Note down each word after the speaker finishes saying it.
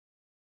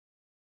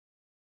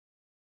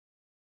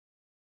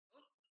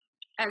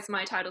as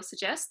my title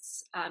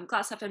suggests,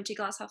 glass half empty,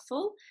 glass half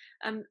full.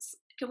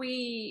 Can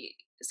we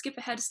skip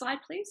ahead a slide,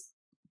 please?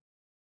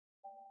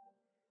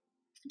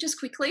 Just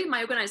quickly,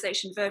 my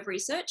organisation, Verve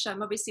Research,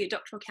 I'm obviously a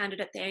doctoral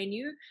candidate at the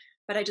ANU,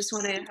 but I just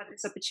want to have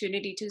this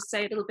opportunity to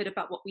say a little bit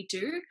about what we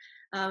do.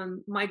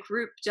 My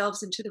group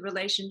delves into the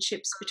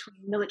relationships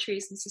between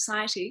militaries and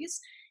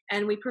societies,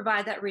 and we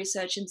provide that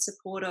research in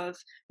support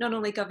of not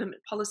only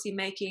government policy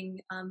making,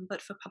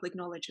 but for public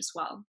knowledge as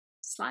well.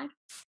 Slide.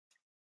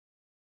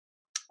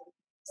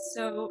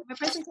 So my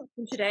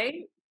presentation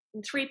today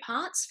in 3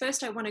 parts.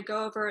 First, I want to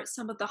go over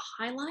some of the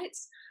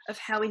highlights of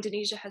how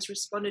Indonesia has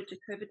responded to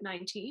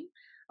COVID-19.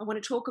 I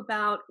want to talk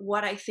about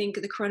what I think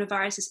the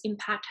coronavirus's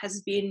impact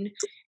has been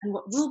and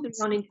what will be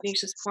on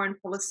Indonesia's foreign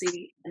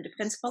policy and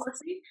defense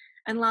policy.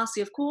 And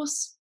lastly, of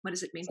course, what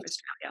does it mean for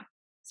Australia?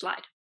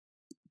 Slide.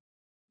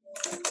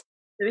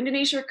 So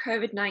Indonesia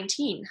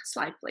COVID-19,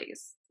 slide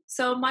please.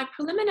 So my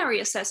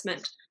preliminary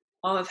assessment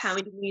of how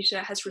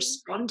Indonesia has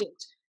responded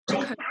to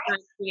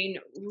COVID-19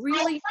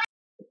 really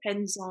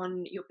depends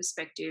on your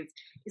perspective.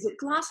 Is it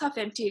glass half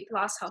empty,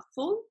 glass half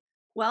full?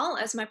 Well,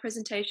 as my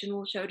presentation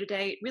will show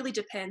today, it really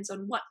depends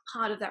on what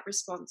part of that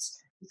response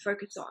you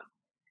focus on.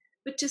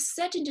 But to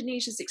set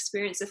Indonesia's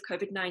experience of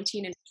COVID-19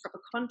 in proper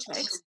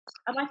context,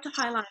 I'd like to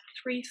highlight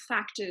 3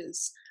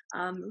 factors,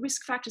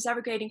 risk factors,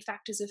 aggregating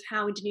factors of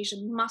how Indonesia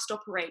must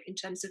operate in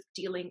terms of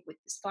dealing with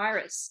this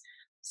virus.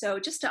 So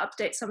just to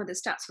update some of the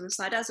stats on the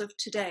slide, as of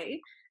today,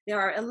 there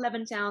are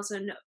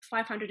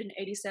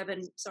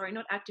 11,587,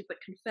 not active,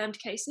 but confirmed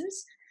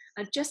cases,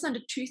 just under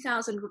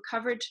 2,000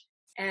 recovered,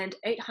 and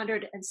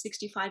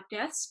 865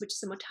 deaths, which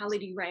is a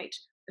mortality rate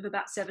of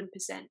about 7%.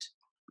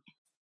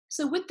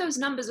 So with those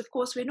numbers, of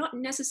course, we're not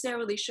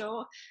necessarily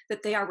sure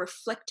that they are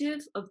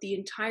reflective of the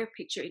entire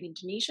picture in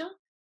Indonesia.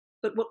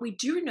 But what we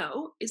do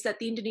know is that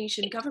the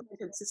Indonesian government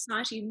and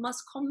society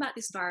must combat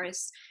this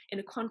virus in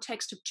a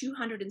context of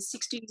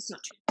 260, if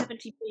not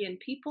 270 billion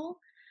people,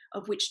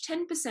 of which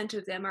 10%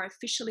 of them are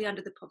officially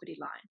under the poverty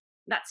line.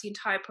 That's the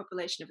entire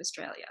population of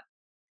Australia.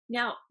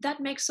 Now, that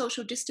makes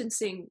social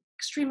distancing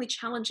extremely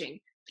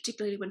challenging,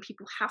 particularly when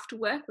people have to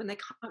work, when they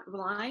can't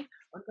rely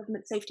on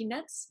government safety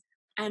nets.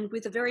 And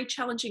with a very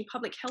challenging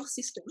public health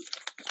system,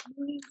 it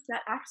means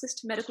that access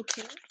to medical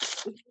care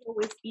is not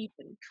always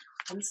even.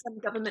 And some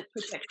government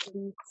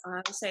projections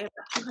say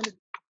about 200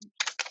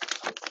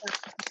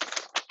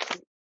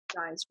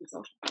 die as a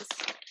result of this.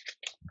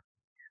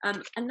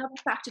 Another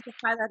factor to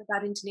highlight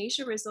about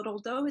Indonesia is that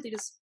although it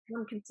is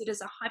one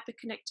considers a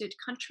hyper-connected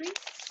country,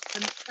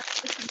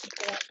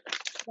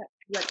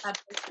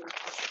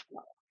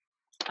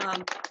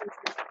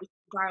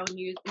 viral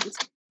news and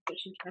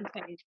disinformation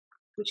campaigns,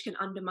 which can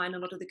undermine a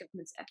lot of the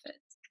government's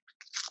efforts.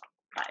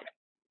 Right.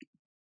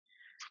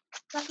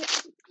 So I'm going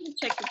to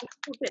check a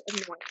little bit of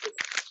noise.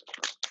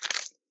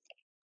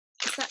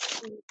 Is that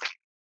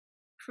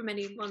from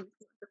anyone on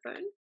the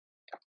phone?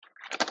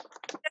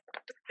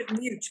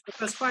 Mute,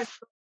 because quite a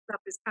lot of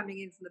stuff is coming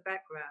in from the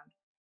background.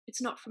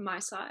 It's not from my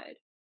side.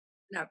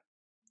 No,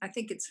 I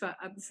think it's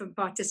from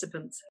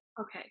participants.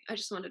 Okay, I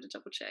just wanted to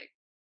double check.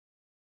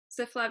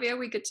 So Flavia,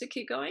 we good to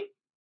keep going?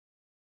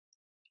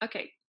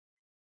 Okay.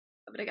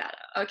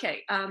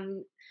 Okay.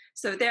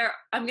 So there,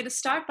 I'm going to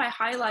start by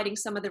highlighting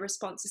some of the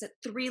responses at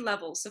 3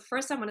 levels. So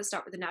first, I want to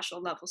start with the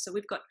national level. So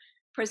we've got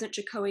President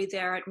Jokowi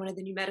there at one of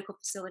the new medical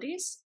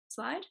facilities.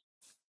 Slide.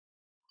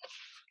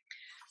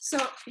 So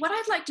what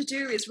I'd like to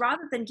do is,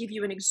 rather than give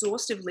you an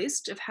exhaustive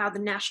list of how the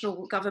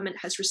national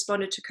government has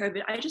responded to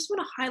COVID, I just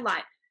want to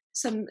highlight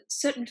some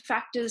certain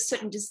factors,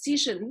 certain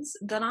decisions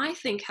that I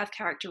think have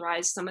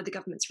characterized some of the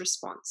government's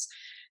response.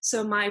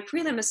 So my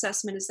prelim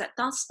assessment is that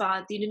thus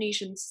far, the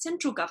Indonesian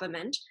central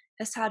government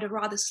has had a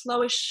rather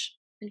slowish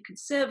and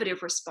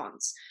conservative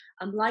response.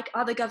 Like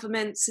other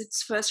governments,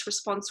 its first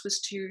response was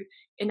to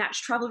enact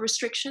travel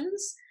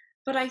restrictions.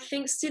 But I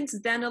think since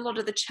then, a lot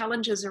of the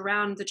challenges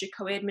around the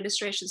Jokowi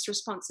administration's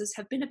responses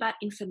have been about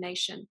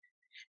information,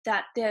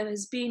 that there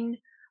has been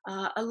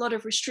a lot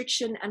of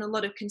restriction and a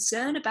lot of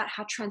concern about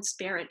how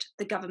transparent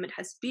the government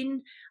has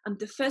been.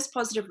 The first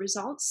positive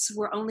results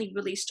were only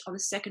released on the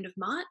 2nd of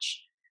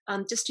March.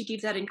 Just to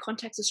give that in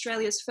context,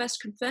 Australia's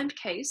first confirmed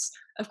case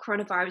of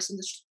coronavirus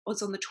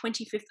was on the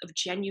 25th of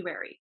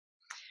January.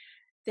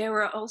 There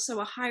were also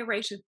a high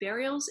rate of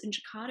burials in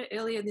Jakarta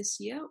earlier this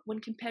year when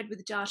compared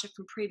with data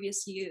from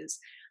previous years.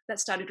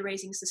 That started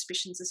raising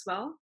suspicions as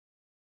well.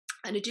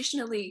 And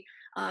additionally,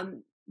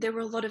 there were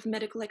a lot of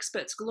medical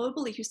experts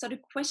globally who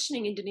started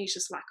questioning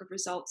Indonesia's lack of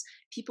results.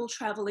 People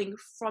traveling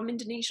from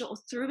Indonesia or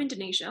through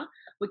Indonesia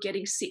were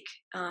getting sick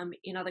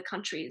in other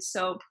countries.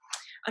 So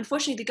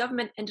unfortunately, the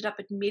government ended up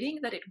admitting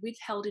that it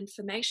withheld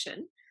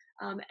information.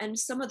 And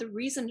some of the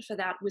reason for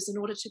that was in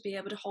order to be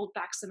able to hold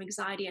back some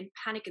anxiety and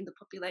panic in the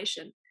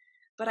population.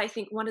 But I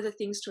think one of the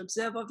things to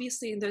observe,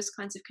 obviously, in those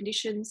kinds of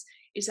conditions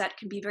is that it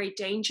can be very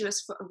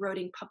dangerous for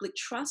eroding public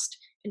trust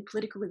in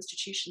political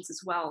institutions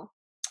as well.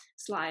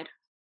 Slide.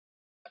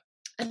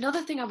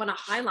 Another thing I want to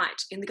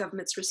highlight in the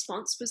government's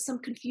response was some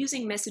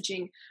confusing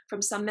messaging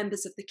from some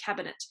members of the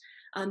cabinet.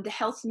 The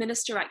health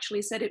minister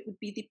actually said it would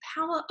be the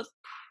power of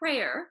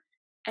prayer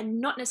and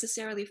not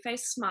necessarily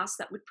face masks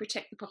that would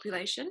protect the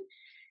population.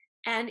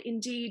 And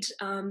indeed,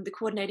 the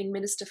coordinating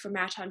minister for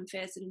maritime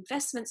affairs and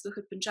investments,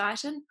 Luhut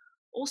Panjaitan,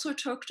 also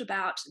talked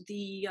about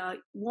the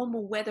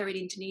warmer weather in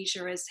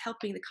Indonesia as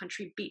helping the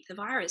country beat the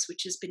virus,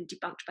 which has been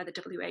debunked by the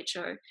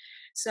WHO.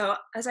 So,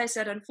 as I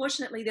said,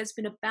 unfortunately, there's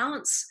been a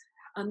balance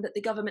that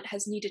the government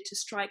has needed to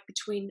strike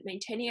between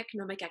maintaining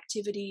economic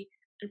activity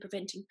and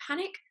preventing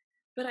panic.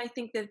 But I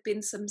think there have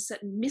been some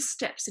certain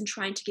missteps in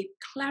trying to give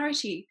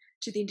clarity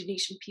to the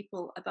Indonesian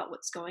people about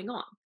what's going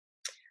on.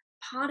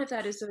 Part of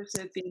that has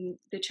also been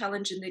the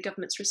challenge in the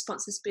government's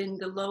response has been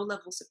the low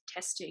levels of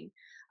testing.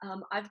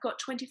 I've got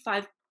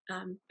 25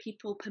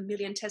 people per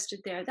million tested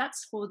there.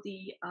 That's for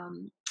the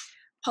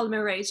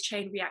polymerase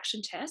chain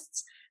reaction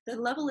tests. The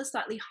level is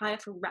slightly higher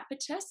for rapid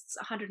tests,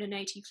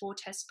 184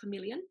 tests per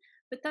million,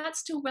 but that's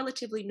still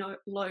relatively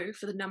low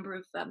for the number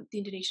of the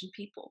Indonesian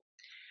people.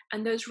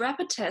 And those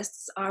rapid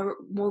tests are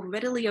more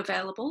readily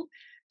available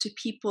to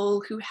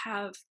people who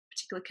have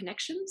particular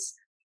connections,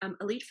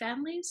 elite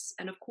families,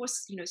 and of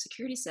course,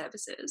 security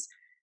services.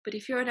 But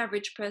if you're an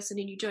average person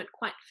and you don't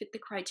quite fit the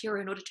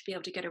criteria in order to be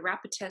able to get a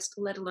rapid test,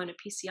 let alone a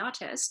PCR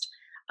test,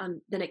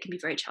 then it can be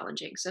very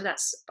challenging. So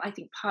that's, I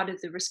think, part of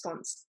the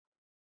response.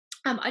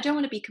 I don't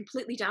want to be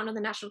completely down on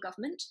the national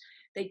government.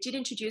 They did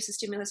introduce a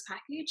stimulus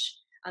package.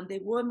 There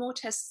were more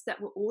tests that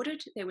were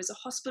ordered. There was a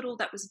hospital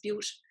that was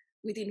built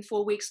within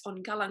 4 weeks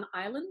on Galang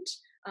Island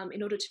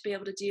in order to be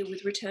able to deal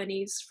with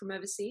returnees from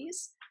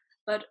overseas.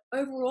 But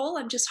overall,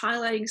 I'm just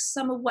highlighting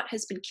some of what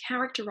has been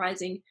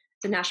characterizing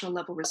the national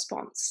level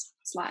response.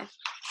 Slide.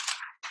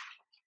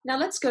 Now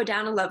let's go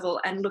down a level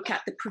and look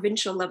at the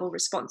provincial level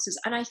responses.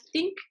 And I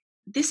think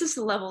this is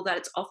the level that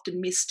it's often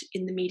missed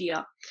in the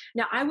media.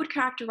 Now, I would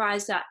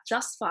characterize that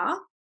thus far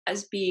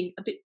as being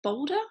a bit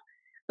bolder,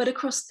 but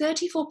across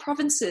 34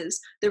 provinces,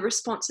 the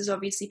response is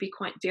obviously be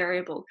quite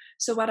variable.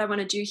 So what I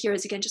want to do here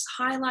is, again, just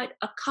highlight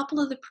a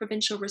couple of the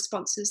provincial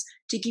responses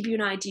to give you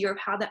an idea of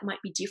how that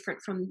might be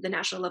different from the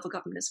national level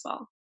government as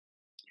well.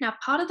 Now,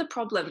 part of the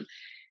problem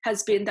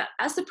has been that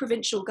as the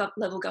provincial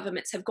level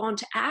governments have gone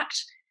to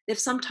act, they've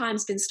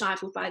sometimes been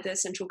stifled by the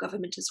central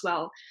government as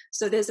well.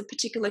 So there's a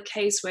particular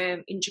case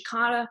where in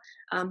Jakarta,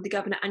 the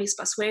governor Anies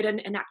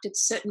Baswedan enacted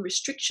certain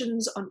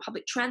restrictions on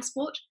public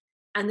transport,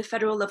 and the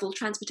federal level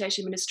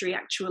transportation ministry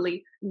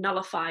actually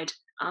nullified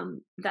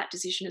that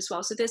decision as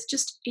well. So there's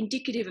just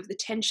indicative of the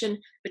tension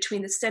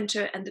between the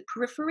center and the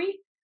periphery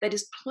that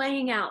is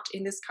playing out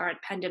in this current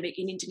pandemic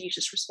in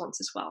Indonesia's response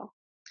as well.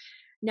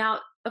 Now,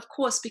 of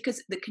course,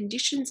 because the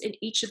conditions in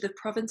each of the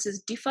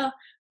provinces differ,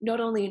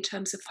 not only in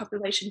terms of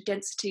population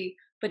density,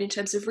 but in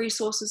terms of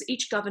resources,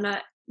 each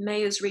governor,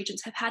 mayors,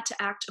 regions have had to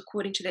act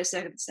according to their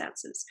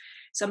circumstances.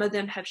 Some of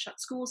them have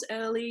shut schools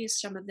early,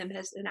 some of them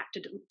have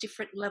enacted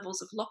different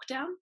levels of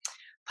lockdown.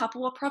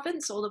 Papua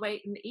province, all the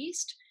way in the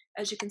east,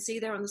 as you can see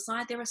there on the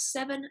side, there are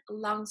 7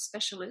 lung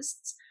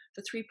specialists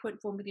for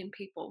 3.4 million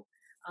people.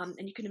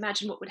 And you can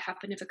imagine what would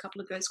happen if a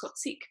couple of those got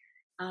sick,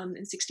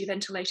 and 60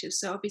 ventilators.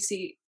 So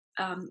obviously,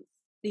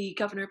 the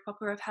governor of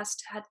Papua has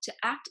had to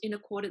act in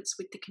accordance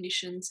with the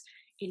conditions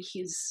in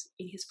his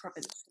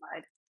province.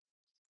 Slide.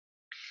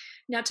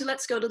 Now,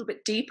 let's go a little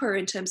bit deeper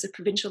in terms of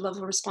provincial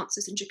level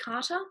responses in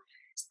Jakarta.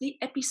 It's the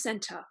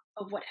epicenter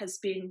of what has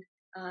been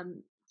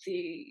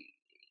the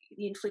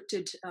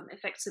inflicted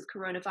effects of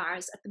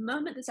coronavirus. At the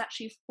moment, there's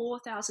actually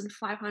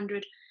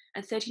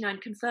 4,539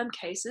 confirmed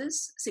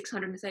cases,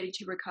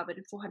 632 recovered,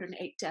 and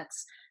 408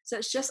 deaths. So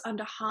it's just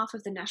under half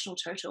of the national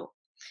total.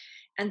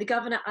 And the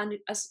governor,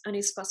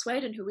 Anies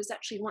Baswedan, who was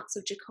actually once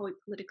a Jokowi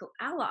political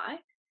ally,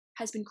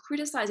 has been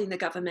criticizing the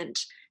government,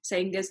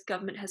 saying this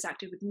government has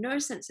acted with no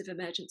sense of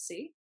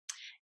emergency.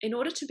 In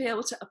order to be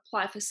able to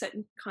apply for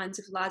certain kinds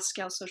of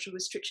large-scale social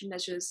restriction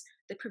measures,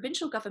 the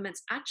provincial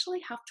governments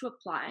actually have to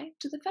apply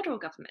to the federal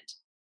government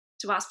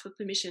to ask for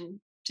permission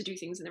to do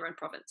things in their own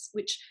province,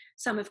 which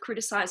some have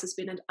criticized as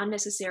being an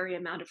unnecessary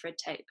amount of red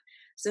tape.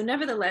 So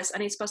nevertheless,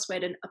 Anies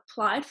Baswedan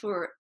applied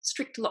for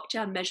strict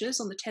lockdown measures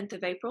on the 10th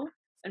of April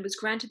and was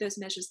granted those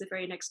measures the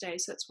very next day.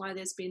 So that's why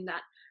there's been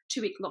that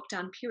 2-week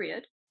lockdown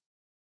period.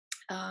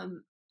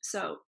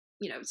 So,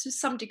 to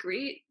some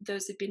degree,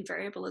 those have been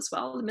variable as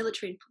well. The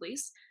military and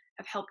police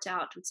have helped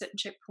out with certain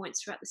checkpoints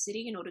throughout the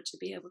city in order to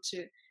be able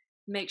to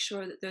make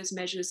sure that those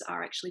measures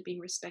are actually being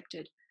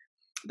respected.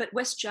 But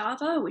West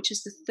Java, which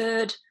is the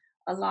third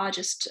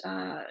largest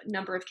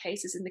number of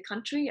cases in the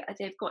country,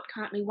 they've got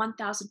currently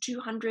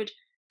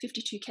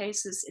 1,252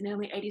 cases and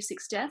only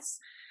 86 deaths.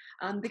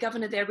 The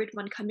governor there,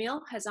 Ridwan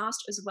Kamil, has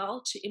asked as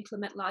well to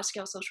implement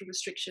large-scale social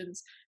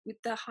restrictions. With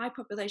the high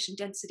population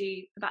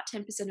density, about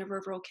 10% of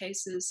overall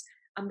cases,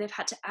 they've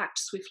had to act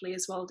swiftly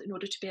as well in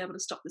order to be able to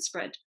stop the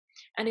spread.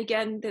 And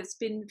again, there's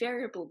been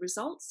variable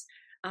results.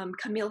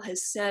 Kamil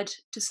has said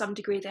to some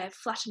degree they have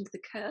flattened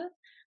the curve,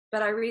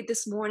 but I read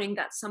this morning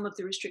that some of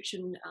the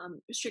restrictions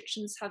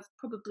have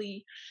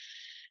probably,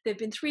 there have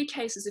been 3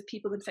 cases of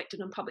people infected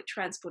on public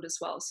transport as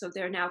well. So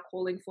they're now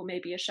calling for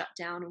maybe a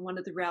shutdown on one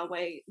of the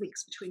railway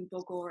links between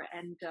Bogor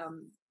and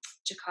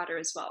Jakarta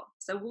as well.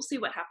 So we'll see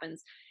what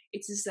happens.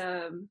 It is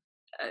a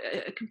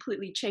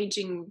completely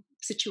changing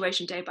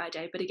situation day by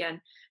day. But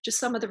again, just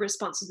some of the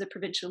responses at the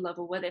provincial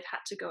level where they've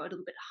had to go a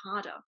little bit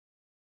harder.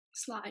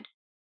 Slide.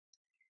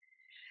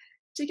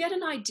 To get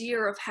an idea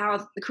of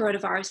how the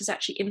coronavirus has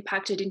actually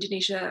impacted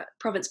Indonesia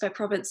province by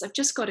province, I've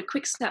just got a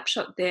quick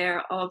snapshot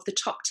there of the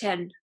top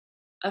 10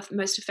 of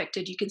most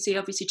affected. You can see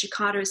obviously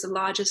Jakarta is the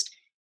largest,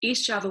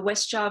 East Java,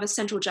 West Java,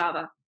 Central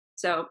Java.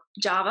 So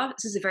Java,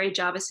 this is a very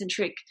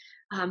Java-centric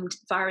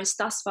virus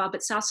thus far,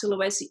 but South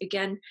Sulawesi,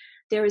 again,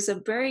 there is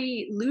a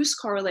very loose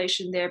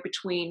correlation there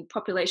between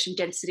population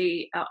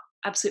density,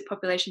 absolute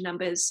population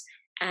numbers,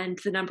 and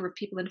the number of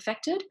people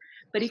infected.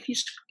 But if you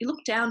look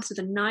down to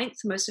the 9th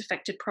most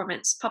affected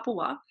province,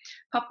 Papua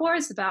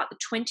is about the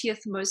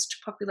 20th most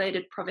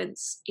populated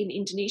province in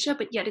Indonesia,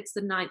 but yet it's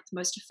the 9th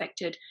most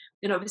affected.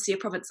 And obviously a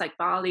province like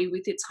Bali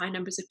with its high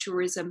numbers of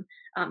tourism,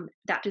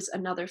 that is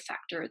another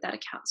factor that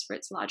accounts for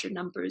its larger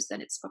numbers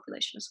than its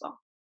population as well.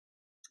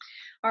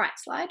 All right,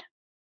 slide.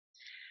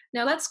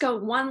 Now let's go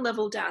one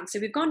level down. So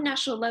we've gone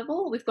national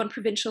level, we've gone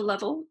provincial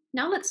level.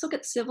 Now let's look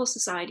at civil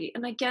society.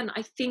 And again,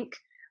 I think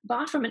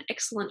bar from an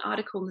excellent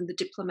article in The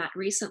Diplomat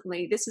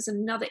recently, this is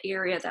another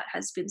area that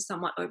has been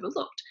somewhat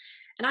overlooked.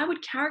 And I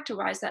would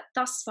characterize that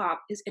thus far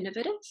as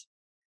innovative.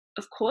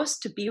 Of course,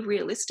 to be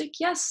realistic,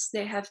 yes,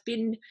 there have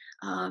been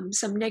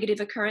some negative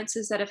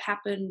occurrences that have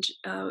happened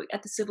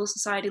at the civil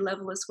society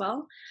level as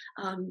well.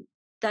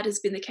 That has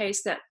been the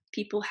case that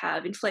people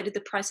have inflated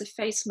the price of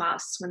face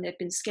masks when they've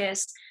been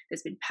scarce.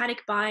 There's been panic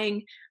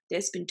buying.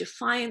 There's been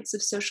defiance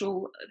of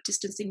social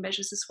distancing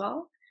measures as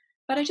well.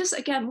 But I just,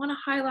 again, want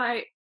to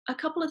highlight a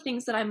couple of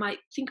things that I might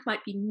think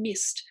might be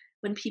missed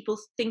when people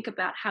think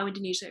about how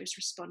Indonesia is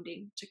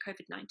responding to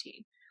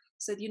COVID-19.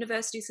 So the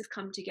universities have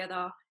come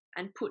together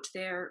and put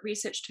their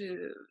research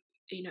to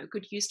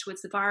good use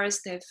towards the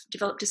virus. They've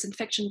developed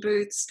disinfection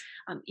booths,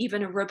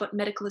 even a robot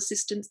medical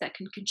assistant that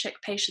can check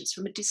patients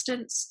from a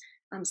distance.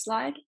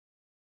 Slide.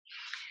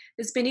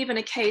 There's been even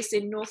a case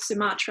in North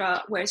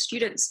Sumatra where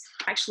students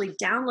actually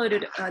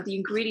downloaded the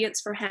ingredients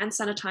for hand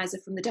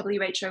sanitizer from the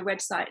WHO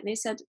website, and they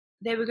said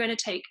they were going to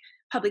take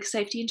public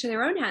safety into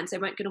their own hands. They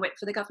weren't going to wait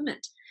for the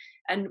government.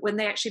 And when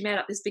they actually made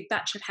up this big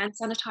batch of hand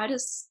sanitizer,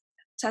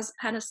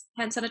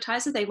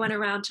 they went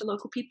around to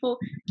local people,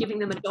 giving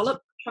them a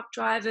dollop, truck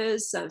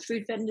drivers,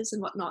 food vendors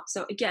and whatnot.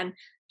 So again,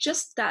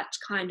 just that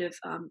kind of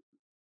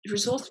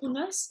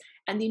resourcefulness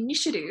and the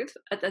initiative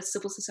at the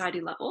civil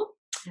society level.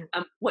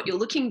 What you're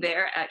looking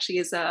there actually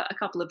is a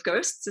couple of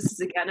ghosts. This is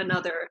again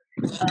another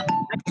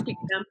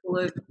example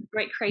of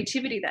great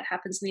creativity that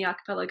happens in the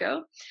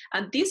archipelago.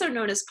 These are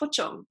known as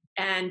pocong,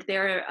 and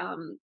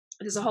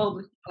there's a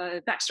whole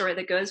backstory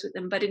that goes with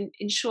them. But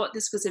in short,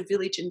 this was a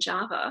village in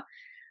Java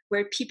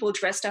where people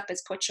dressed up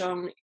as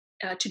pocong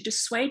to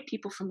dissuade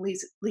people from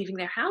leaving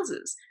their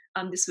houses.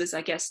 This was,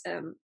 I guess,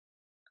 a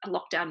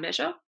lockdown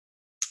measure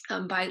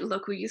by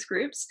local youth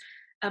groups.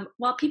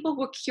 While people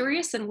were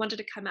curious and wanted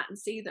to come out and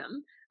see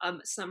them,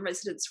 some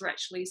residents were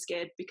actually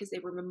scared because they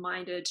were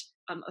reminded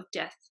of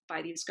death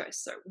by these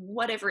ghosts. So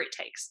whatever it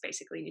takes,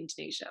 basically, in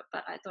Indonesia.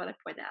 But I thought I'd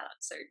point that out.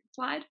 So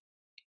slide.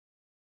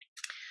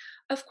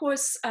 Of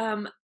course,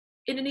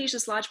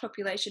 Indonesia's large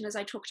population, as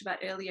I talked about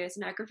earlier, is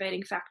an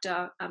aggravating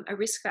factor, a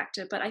risk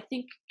factor, but I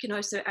think can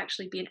also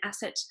actually be an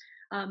asset.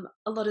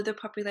 A lot of the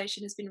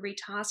population has been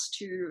retasked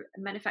to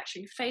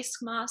manufacturing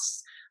face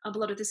masks. A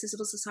lot of the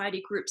civil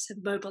society groups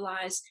have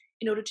mobilized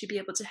in order to be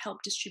able to help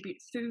distribute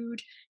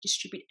food,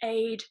 distribute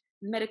aid,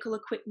 medical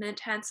equipment,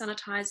 hand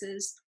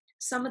sanitizers.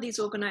 Some of these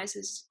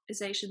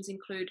organizations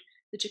include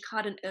the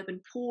Jakartan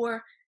Urban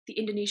Poor, the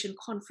Indonesian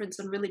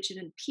Conference on Religion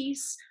and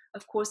Peace.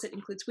 Of course, it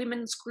includes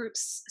women's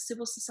groups,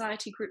 civil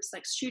society groups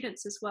like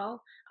students as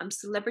well.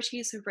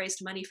 Celebrities have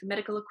raised money for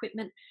medical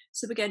equipment.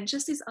 So again,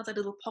 just these other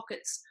little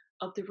pockets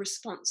of the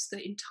response,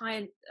 the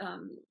entire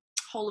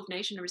whole of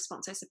nation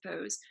response, I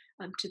suppose,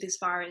 to this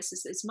virus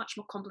is much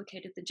more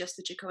complicated than just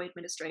the Jokowi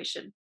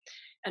administration.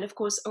 And of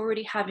course,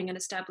 already having an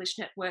established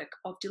network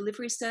of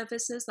delivery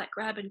services like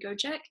Grab and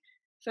Gojek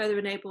further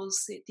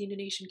enables the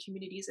Indonesian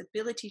community's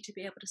ability to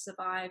be able to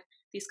survive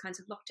these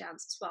kinds of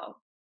lockdowns as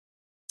well.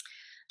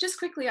 Just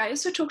quickly, I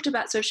also talked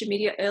about social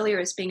media earlier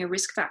as being a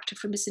risk factor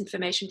for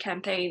misinformation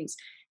campaigns.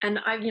 And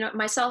I've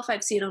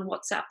seen on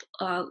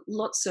WhatsApp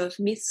lots of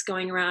myths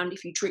going around.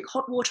 If you drink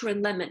hot water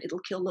and lemon, it'll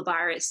kill the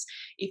virus.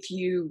 If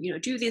you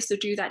do this or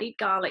do that, eat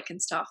garlic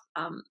and stuff.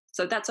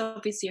 So that's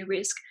obviously a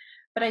risk.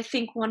 But I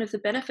think one of the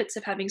benefits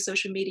of having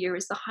social media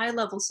is the high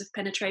levels of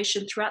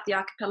penetration throughout the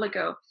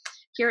archipelago.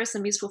 Here are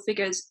some useful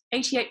figures.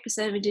 88%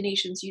 of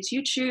Indonesians use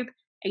YouTube,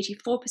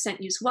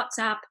 84% use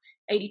WhatsApp,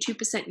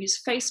 82%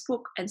 use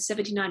Facebook, and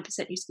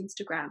 79% use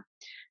Instagram.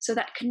 So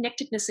that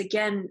connectedness,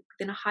 again,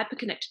 within a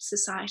hyper-connected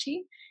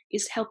society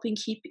is helping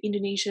keep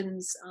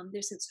Indonesians,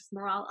 their sense of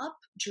morale up.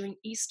 During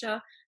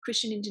Easter,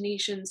 Christian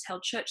Indonesians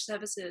held church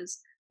services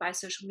via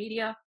social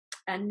media.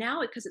 And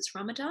now, because it's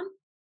Ramadan,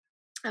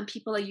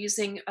 people are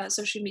using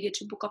social media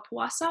to buka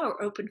puasa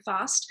or open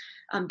fast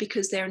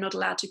because they're not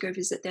allowed to go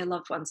visit their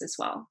loved ones as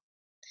well.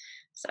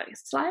 So,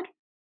 slide.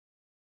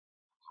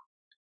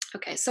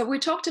 Okay, so we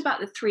talked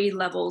about the three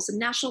levels: the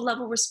national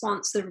level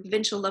response, the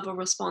provincial level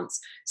response,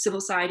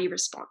 civil society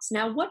response.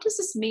 Now, what does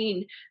this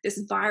mean,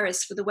 this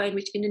virus, for the way in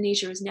which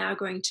Indonesia is now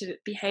going to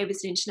behave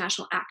as an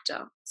international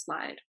actor?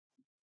 Slide.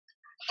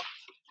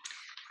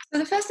 So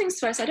the first things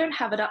first, I don't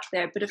have it up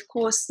there, but of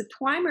course, the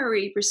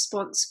primary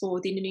response for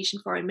the Indonesian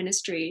Foreign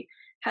Ministry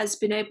has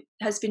been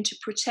to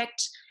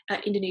protect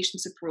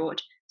Indonesians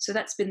abroad. So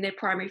that's been their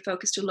primary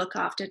focus, to look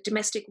after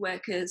domestic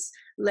workers,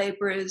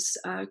 laborers,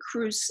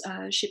 cruise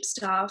ship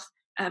staff,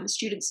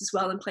 students as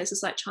well in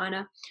places like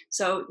China.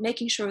 So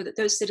making sure that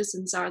those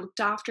citizens are looked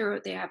after,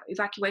 they have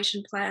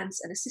evacuation plans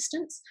and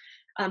assistance.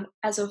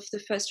 As of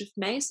the 1st of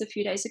May, so a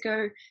few days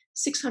ago,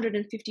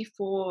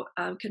 654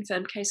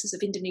 confirmed cases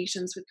of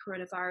Indonesians with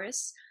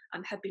coronavirus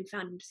have been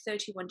found in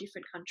 31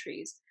 different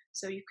countries.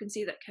 So you can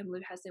see that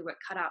Kemlu has their work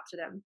cut out for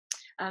them.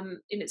 And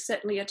it's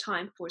certainly a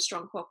time for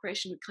strong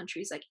cooperation with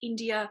countries like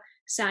India,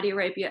 Saudi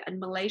Arabia, and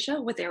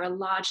Malaysia, where there are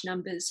large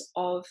numbers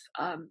of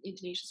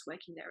Indonesians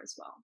working there as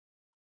well.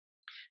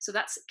 So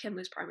that's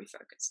Kemlu's primary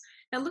focus.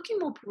 Now, looking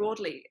more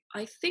broadly,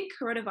 I think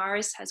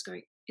coronavirus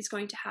is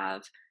going to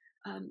have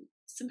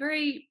some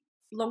very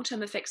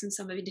long-term effects in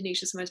some of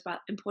Indonesia's most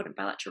important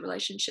bilateral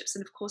relationships.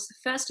 And of course,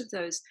 the first of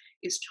those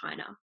is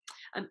China.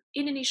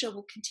 Indonesia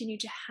will continue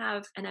to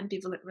have an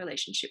ambivalent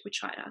relationship with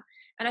China.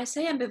 And I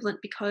say ambivalent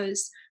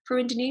because for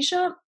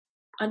Indonesia,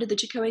 under the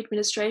Jokowi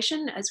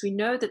administration, as we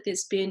know that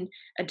there's been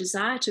a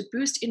desire to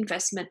boost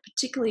investment,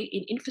 particularly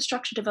in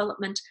infrastructure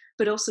development,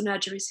 but also now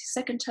during his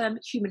second term,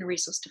 human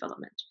resource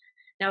development.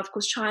 Now, of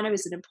course, China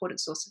is an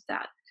important source of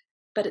that.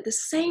 But at the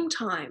same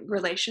time,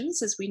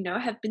 relations, as we know,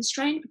 have been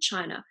strained with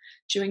China.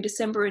 During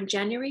December and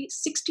January,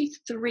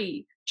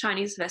 63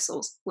 Chinese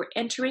vessels were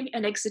entering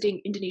and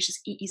exiting Indonesia's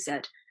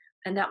EEZ.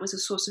 And that was a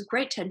source of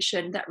great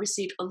tension that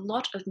received a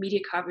lot of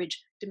media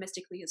coverage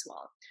domestically as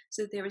well.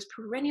 So there is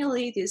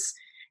perennially this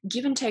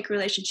give and take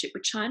relationship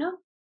with China.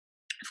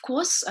 Of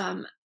course,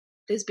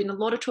 there's been a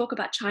lot of talk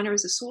about China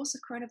as a source of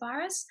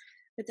coronavirus,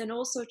 but then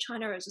also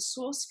China as a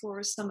source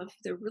for some of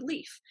the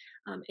relief.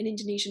 An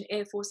Indonesian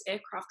Air Force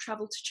aircraft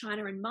traveled to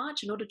China in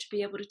March in order to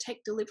be able to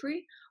take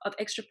delivery of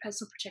extra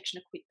personal protection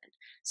equipment.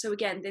 So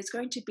again, there's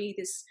going to be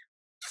this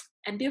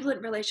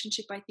ambivalent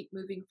relationship, I think,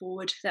 moving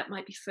forward that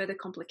might be further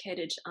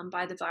complicated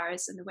by the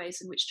virus and the ways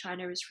in which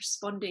China is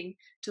responding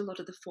to a lot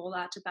of the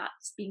fallout about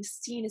being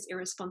seen as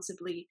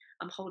irresponsibly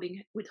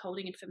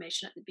withholding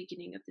information at the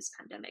beginning of this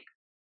pandemic.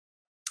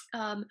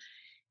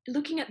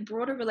 Looking at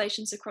broader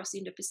relations across the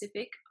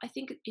Indo-Pacific, I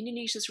think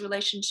Indonesia's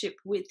relationship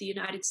with the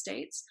United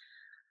States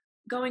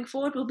going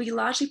forward will be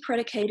largely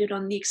predicated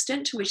on the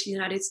extent to which the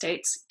United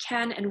States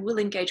can and will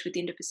engage with the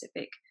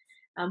Indo-Pacific.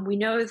 We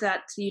know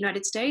that the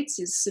United States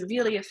is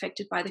severely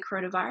affected by the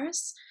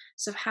coronavirus,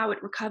 so how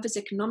it recovers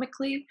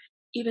economically,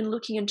 even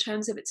looking in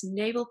terms of its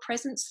naval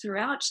presence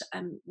throughout.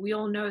 We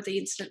all know the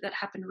incident that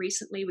happened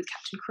recently with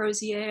Captain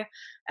Crozier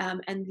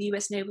and the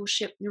US naval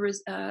ship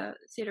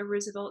Theodore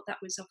Roosevelt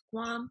that was off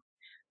Guam.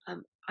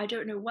 I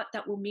don't know what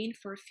that will mean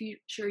for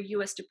future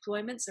US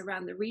deployments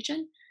around the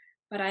region,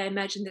 but I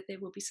imagine that there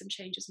will be some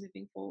changes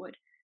moving forward.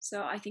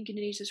 So I think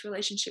Indonesia's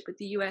relationship with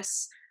the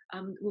US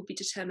will be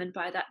determined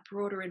by that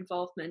broader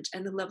involvement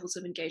and the levels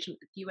of engagement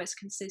that the US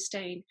can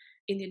sustain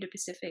in the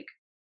Indo-Pacific.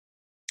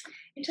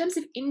 In terms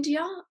of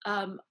India,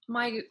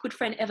 my good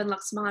friend Evan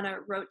Laxmana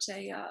wrote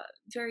a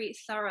very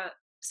thorough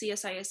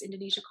CSIS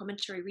Indonesia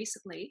commentary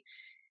recently,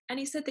 and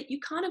he said that you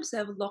can't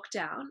observe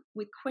lockdown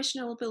with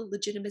questionable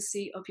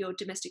legitimacy of your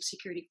domestic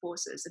security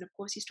forces. And of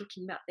course, he's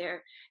talking about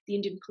the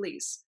Indian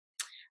police.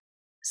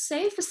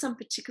 Save for some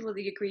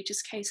particularly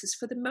egregious cases,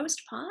 for the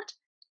most part,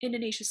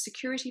 Indonesia's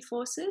security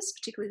forces,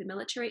 particularly the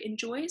military,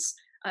 enjoys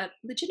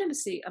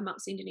legitimacy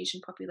amongst the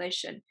Indonesian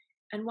population.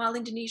 And while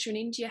Indonesia and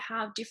India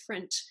have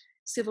different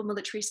civil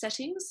military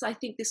settings, I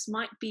think this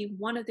might be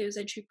one of those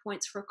entry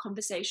points for a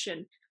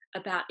conversation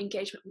about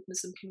engagement with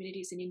Muslim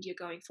communities in India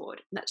going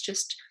forward. And that's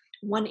just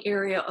one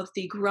area of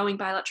the growing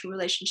bilateral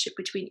relationship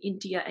between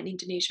India and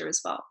Indonesia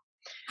as well.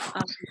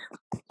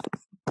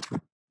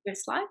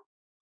 Next slide.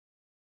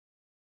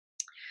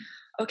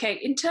 Okay,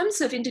 in terms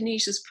of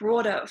Indonesia's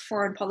broader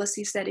foreign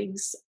policy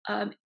settings,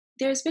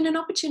 there's been an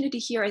opportunity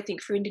here, I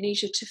think, for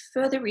Indonesia to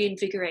further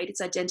reinvigorate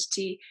its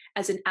identity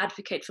as an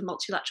advocate for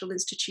multilateral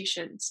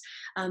institutions.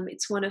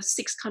 It's one of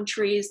 6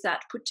 countries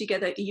that put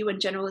together a UN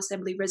General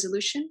Assembly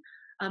resolution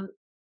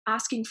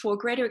asking for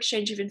greater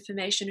exchange of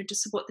information and to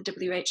support the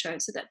WHO.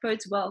 So that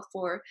bodes well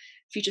for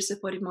future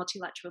support of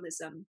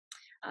multilateralism.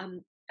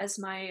 As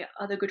my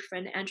other good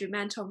friend Andrew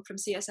Mantong from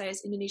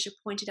CSIS Indonesia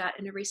pointed out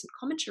in a recent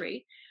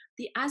commentary,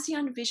 the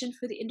ASEAN vision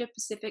for the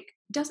Indo-Pacific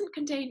doesn't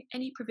contain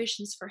any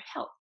provisions for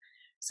health.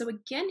 So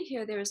again,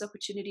 here there is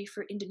opportunity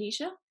for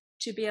Indonesia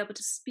to be able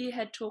to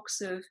spearhead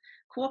talks of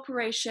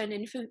cooperation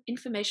and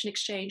information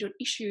exchange on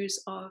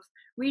issues of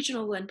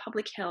regional and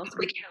public health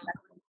in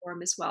that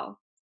forum as well.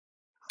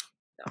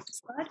 So,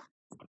 slide.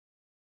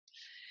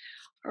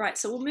 All right,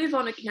 so we'll move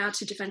on now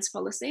to defense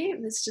policy.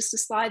 There's just a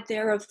slide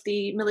there of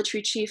the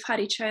military chief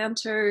Hadi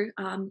Cahyanto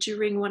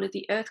during one of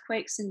the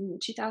earthquakes in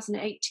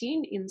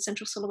 2018 in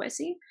central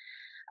Sulawesi.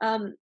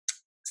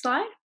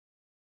 Slide.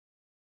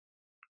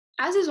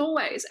 As is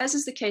always, as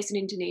is the case in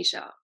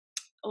Indonesia,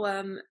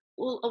 we'll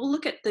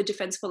look at the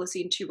defense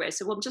policy in two ways.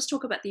 So we'll just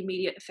talk about the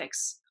immediate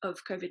effects of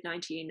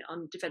COVID-19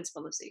 on defense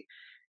policy.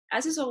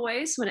 As is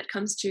always, when it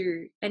comes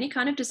to any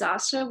kind of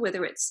disaster,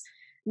 whether it's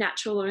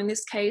natural or in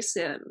this case,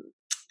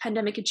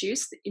 pandemic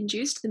induced,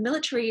 the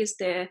military is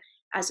there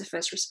as a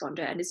first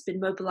responder and has been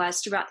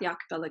mobilized throughout the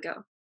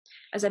archipelago.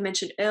 As I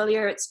mentioned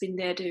earlier, it's been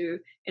there to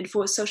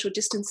enforce social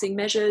distancing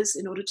measures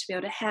in order to be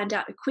able to hand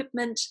out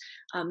equipment,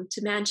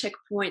 to man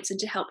checkpoints, and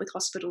to help with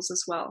hospitals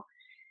as well.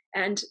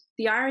 And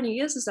the irony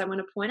is, as I want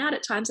to point out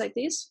at times like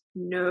this,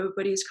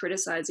 nobody is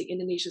criticizing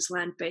Indonesia's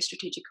land-based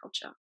strategic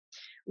culture.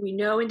 We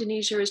know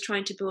Indonesia is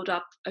trying to build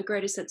up a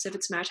greater sense of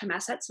its maritime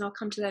assets, and I'll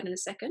come to that in a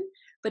second.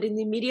 But in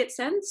the immediate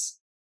sense,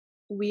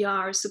 we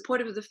are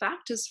supportive of the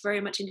fact, as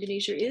very much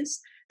Indonesia is,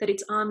 that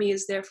its army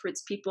is there for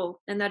its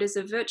people, and that is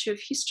a virtue of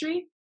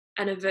history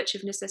and a virtue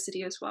of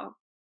necessity as well.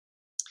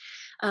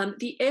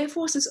 The Air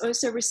Force has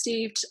also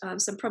received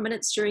some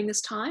prominence during this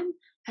time,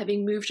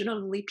 having moved not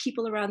only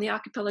people around the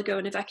archipelago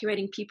and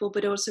evacuating people,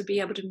 but also be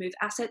able to move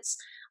assets.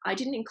 I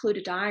didn't include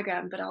a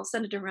diagram, but I'll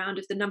send it around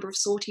of the number of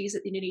sorties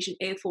that the Indonesian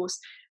Air Force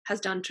has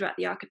done throughout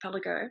the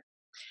archipelago.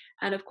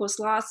 And of course,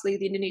 lastly,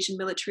 the Indonesian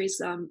military's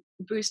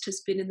boost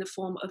has been in the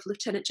form of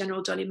Lieutenant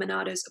General Doni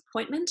Manado's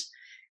appointment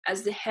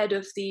as the head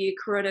of the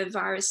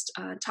coronavirus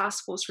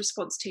task force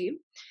response team.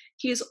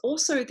 He is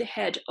also the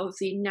head of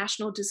the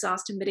National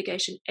Disaster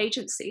Mitigation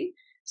Agency.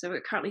 So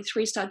we're currently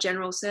 3-star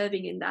general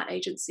serving in that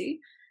agency.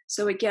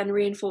 So again,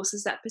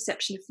 reinforces that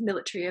perception of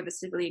military over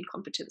civilian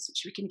competence,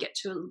 which we can get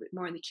to a little bit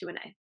more in the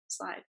Q&A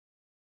slide.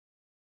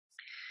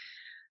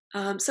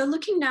 So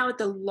looking now at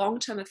the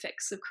long-term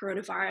effects of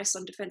coronavirus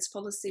on defense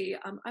policy,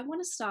 I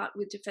want to start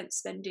with defense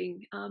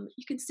spending.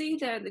 You can see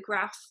there in the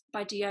graph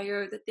by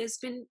DIO that there's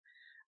been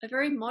a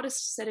very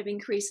modest set of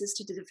increases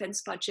to the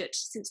defense budget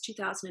since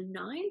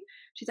 2009.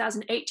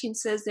 2018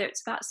 says there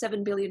it's about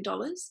 $7 billion.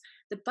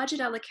 The budget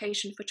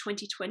allocation for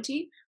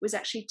 2020 was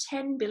actually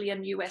 $10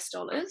 billion US.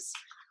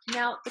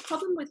 Now, the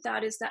problem with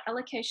that is that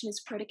allocation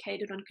is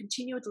predicated on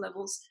continued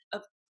levels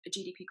of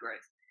GDP growth.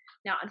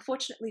 Now,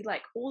 unfortunately,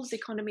 like all the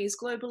economies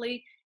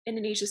globally,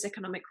 Indonesia's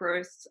economic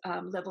growth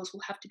levels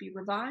will have to be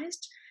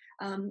revised.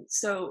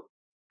 So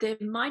there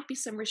might be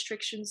some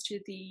restrictions to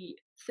the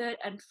third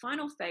and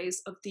final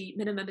phase of the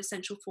minimum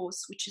essential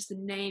force, which is the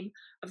name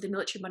of the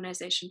military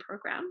modernization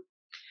program.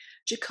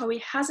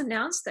 Jokowi has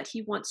announced that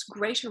he wants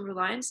greater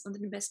reliance on the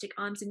domestic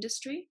arms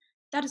industry.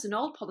 That is an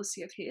old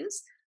policy of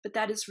his, but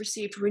that has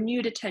received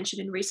renewed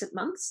attention in recent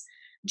months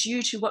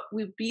due to what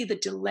will be the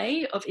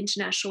delay of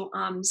international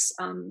arms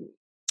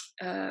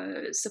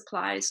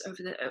supplies of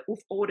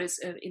orders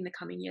in the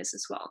coming years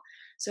as well.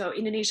 So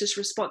Indonesia's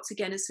response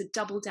again is to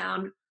double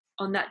down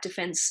on that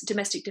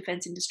domestic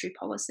defense industry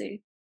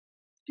policy.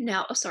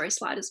 Now,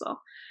 slide as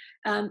well.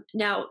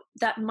 Now,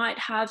 that might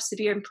have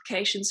severe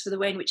implications for the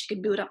way in which it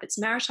can build up its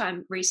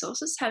maritime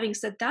resources. Having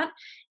said that,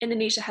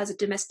 Indonesia has a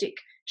domestic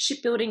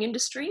shipbuilding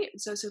industry,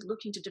 it's also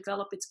looking to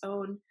develop its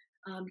own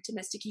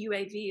domestic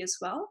UAV as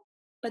well.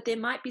 But there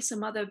might be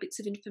some other bits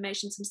of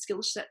information, some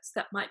skill sets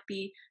that might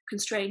be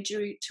constrained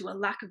due to a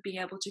lack of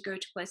being able to go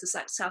to places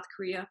like South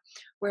Korea,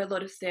 where a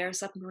lot of their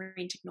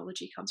submarine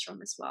technology comes from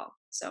as well.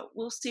 So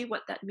we'll see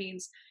what that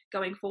means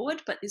going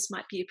forward, but this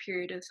might be a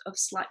period of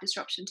slight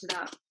disruption to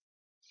that.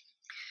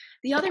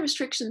 The other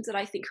restrictions that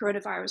I think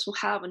coronavirus will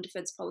have on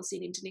defense policy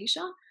in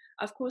Indonesia,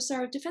 of course,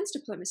 are defense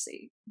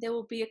diplomacy. There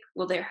will be,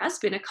 there has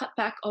been a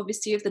cutback,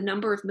 obviously, of the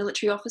number of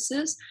military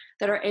officers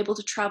that are able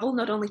to travel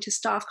not only to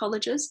staff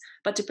colleges,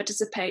 but to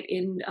participate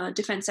in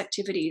defense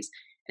activities.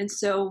 And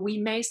so we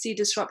may see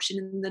disruption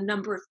in the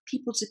number of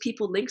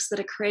people-to-people links that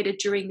are created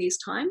during these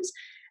times.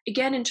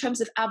 Again, in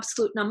terms of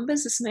absolute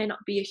numbers, this may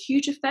not be a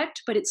huge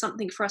effect, but it's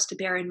something for us to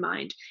bear in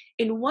mind.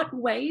 In what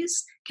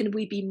ways can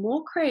we be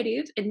more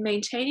creative in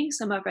maintaining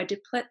some of our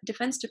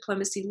defense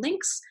diplomacy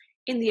links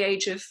in the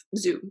age of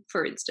Zoom,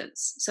 for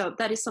instance? So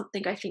that is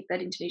something I think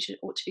that Indonesia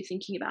ought to be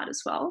thinking about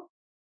as well.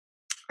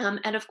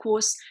 And of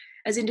course,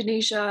 as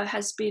Indonesia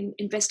has been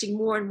investing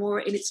more and more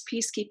in its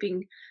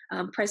peacekeeping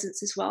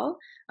presence as well,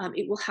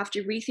 it will have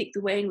to rethink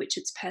the way in which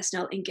its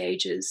personnel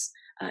engages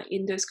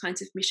in those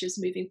kinds of missions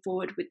moving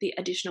forward with the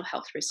additional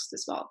health risks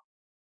as well.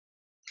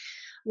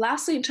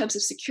 Lastly, in terms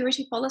of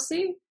security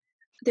policy,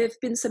 there have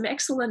been some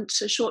excellent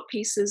short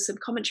pieces, some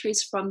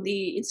commentaries from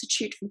the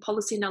Institute for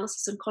Policy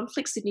Analysis and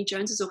Conflict, Sydney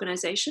Jones's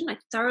organisation. I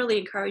thoroughly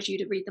encourage you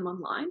to read them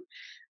online.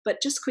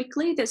 But just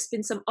quickly, there's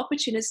been some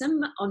opportunism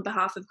on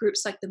behalf of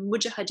groups like the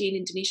Mujahideen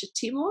Indonesia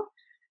Timor,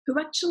 who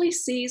actually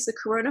sees the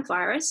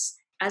coronavirus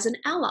as an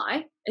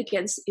ally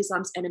against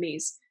Islam's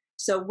enemies.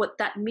 So what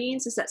that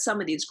means is that some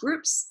of these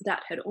groups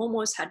that had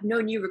almost had no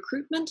new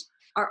recruitment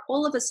are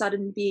all of a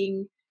sudden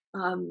being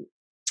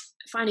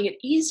finding it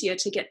easier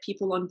to get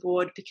people on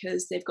board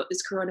because they've got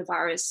this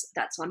coronavirus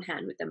that's on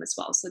hand with them as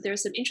well. So there are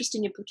some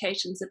interesting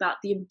implications about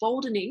the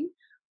emboldening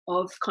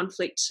of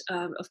conflict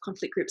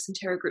groups and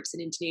terror groups in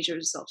Indonesia as a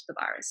result of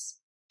the virus.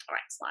 All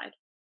right, slide.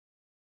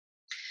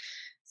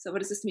 So what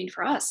does this mean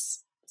for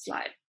us?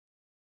 Slide.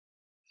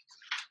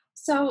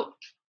 So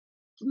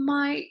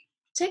my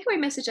takeaway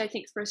message, I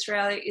think, for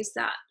Australia is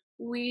that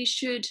we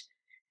should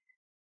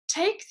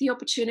take the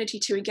opportunity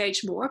to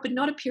engage more, but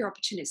not appear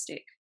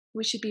opportunistic.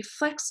 We should be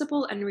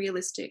flexible and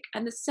realistic.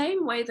 And the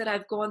same way that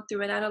I've gone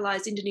through and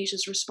analyzed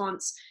Indonesia's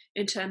response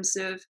in terms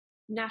of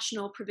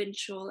national,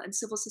 provincial, and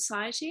civil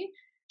society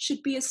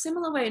should be a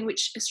similar way in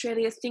which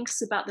Australia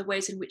thinks about the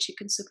ways in which it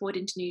can support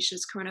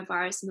Indonesia's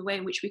coronavirus and the way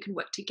in which we can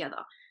work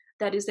together.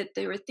 That is, that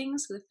there are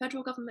things for the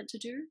federal government to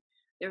do,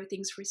 there are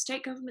things for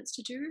state governments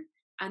to do,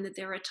 and that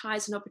there are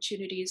ties and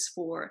opportunities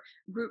for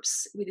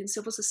groups within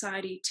civil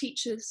society,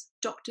 teachers,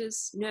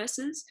 doctors,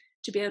 nurses,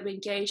 to be able to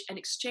engage and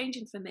exchange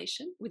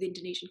information with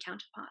Indonesian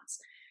counterparts.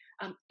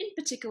 In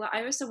particular,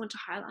 I also want to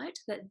highlight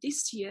that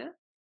this year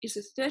is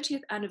the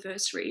 30th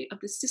anniversary of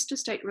the sister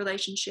state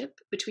relationship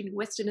between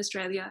Western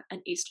Australia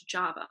and East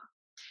Java.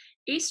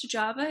 East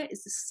Java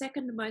is the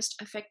second most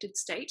affected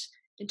state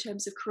in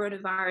terms of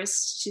coronavirus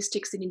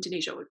statistics in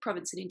Indonesia, or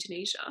province in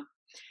Indonesia.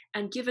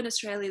 And given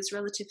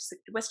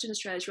Western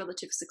Australia's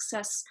relative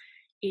success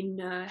in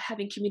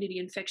having community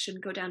infection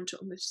go down to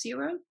almost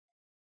zero,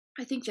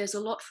 I think there's a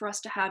lot for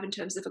us to have in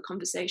terms of a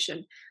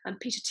conversation.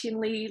 Peter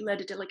Tinley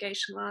led a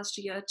delegation last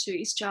year to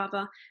East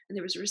Java, and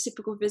there was a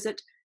reciprocal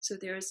visit. So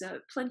there's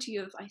plenty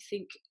of, I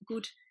think,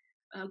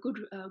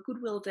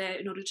 goodwill there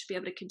in order to be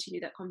able to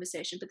continue that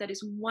conversation. But that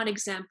is one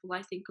example,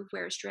 I think, of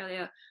where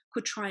Australia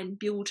could try and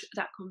build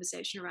that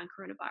conversation around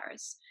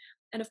coronavirus.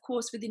 And of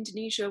course, with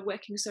Indonesia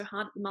working so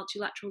hard at the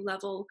multilateral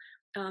level,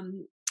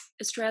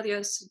 Australia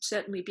should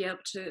certainly be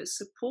able to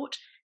support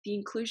the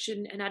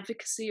inclusion and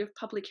advocacy of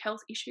public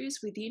health issues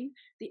within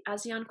the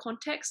ASEAN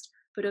context,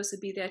 but also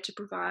be there to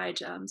provide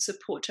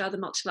support to other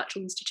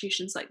multilateral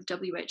institutions like the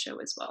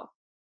WHO as well.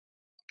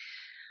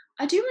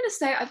 I do want to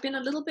say I've been a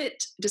little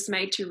bit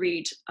dismayed to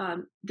read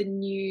the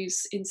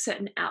news in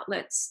certain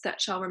outlets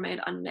that shall remain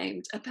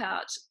unnamed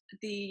about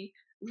the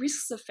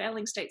risks of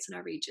failing states in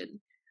our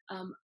region,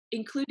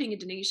 including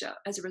Indonesia,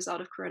 as a result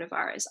of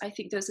coronavirus. I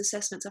think those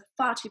assessments are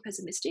far too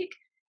pessimistic,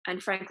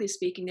 and frankly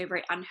speaking, they're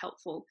very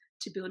unhelpful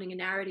to building a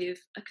narrative,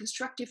 a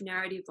constructive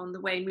narrative on the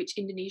way in which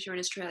Indonesia and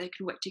Australia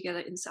can work together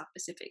in South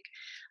Pacific.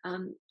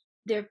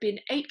 There have been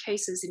 8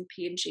 cases in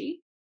PNG,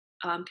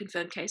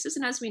 confirmed cases,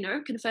 and as we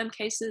know, confirmed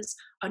cases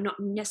are not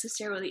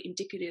necessarily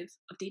indicative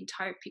of the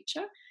entire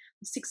picture.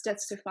 6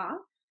 deaths so far,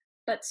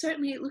 but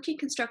certainly looking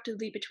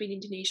constructively between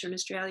Indonesia and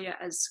Australia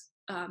as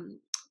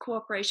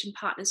cooperation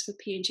partners for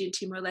PNG and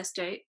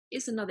Timor-Leste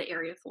is another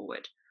area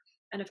forward.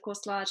 And of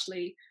course,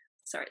 lastly,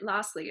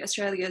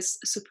 Australia's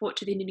support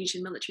to the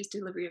Indonesian military's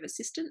delivery of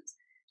assistance.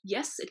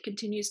 Yes, it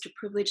continues to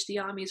privilege the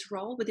army's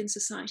role within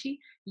society.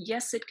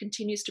 Yes, it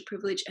continues to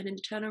privilege an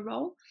internal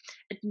role.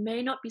 It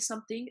may not be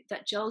something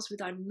that gels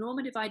with our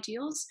normative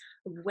ideals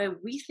of where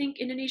we think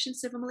Indonesian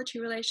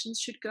civil-military relations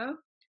should go.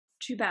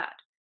 Too bad.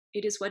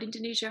 It is what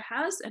Indonesia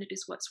has, and it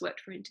is what's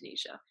worked for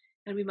Indonesia.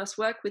 And we must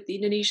work with the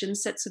Indonesian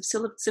sets of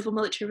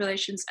civil-military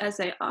relations as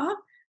they are,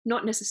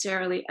 not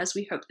necessarily as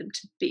we hope them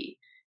to be.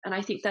 And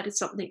I think that is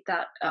something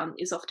that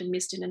is often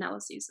missed in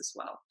analyses as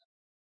well.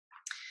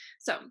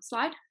 So,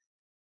 slide.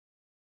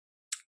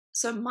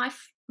 So my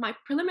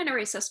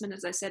preliminary assessment,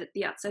 as I said at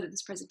the outset of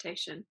this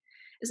presentation,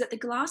 is that the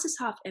glass is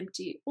half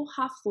empty or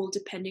half full,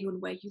 depending on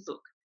where you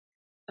look.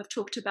 I've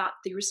talked about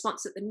the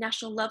response at the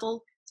national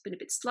level. It's been a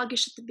bit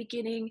sluggish at the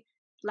beginning,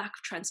 lack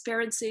of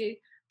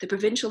transparency. The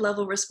provincial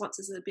level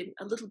responses have been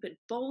a little bit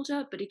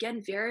bolder, but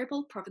again,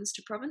 variable province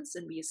to province,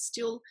 and we are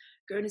still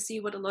going to see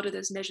what a lot of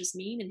those measures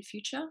mean in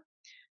future.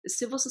 The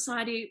civil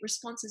society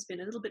response has been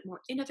a little bit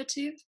more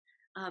innovative,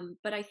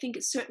 but I think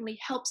it certainly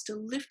helps to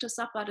lift us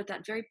up out of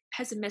that very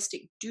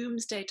pessimistic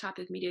doomsday type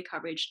of media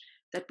coverage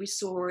that we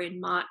saw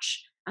in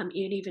March and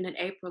even in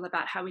April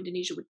about how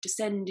Indonesia would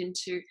descend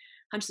into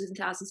hundreds and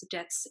thousands of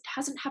deaths. It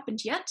hasn't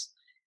happened yet.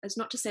 That's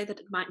not to say that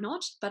it might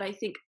not, but I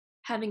think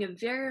having a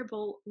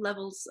variable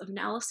levels of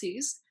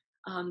analyses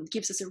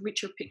gives us a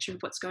richer picture of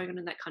what's going on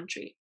in that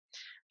country.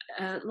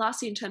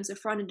 Lastly, in terms of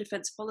foreign and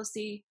defense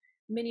policy,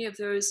 many of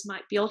those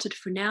might be altered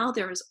for now.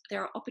 There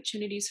are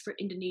opportunities for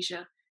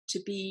Indonesia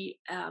to be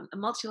a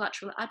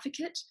multilateral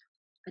advocate,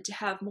 and to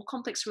have more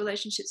complex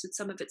relationships with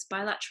some of its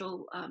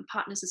bilateral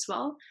partners as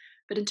well.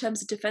 But in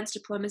terms of defense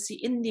diplomacy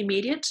in the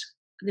immediate,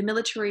 the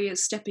military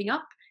is stepping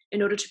up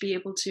in order to be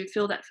able to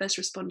fill that first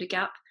responder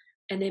gap.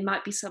 And there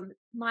might be some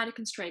minor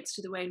constraints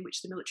to the way in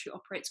which the military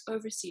operates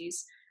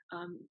overseas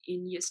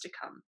in years to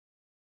come.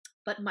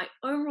 But my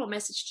overall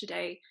message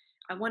today,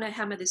 I want to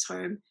hammer this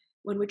home.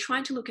 When we're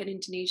trying to look at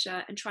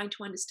Indonesia and trying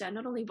to understand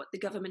not only what the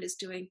government is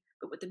doing,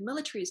 but what the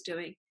military is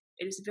doing,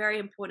 it is very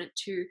important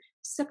to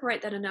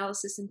separate that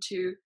analysis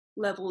into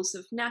levels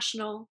of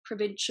national,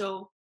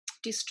 provincial,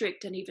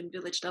 district, and even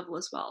village level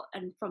as well.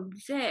 And from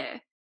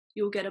there,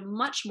 you'll get a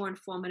much more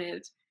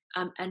informative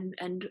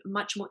and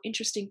much more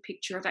interesting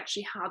picture of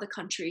actually how the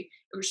country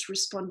is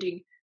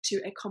responding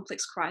to a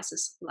complex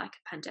crisis like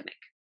a pandemic.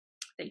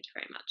 Thank you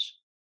very much.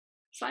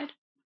 Slide.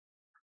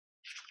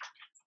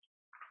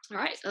 All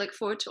right, I look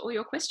forward to all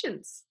your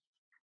questions.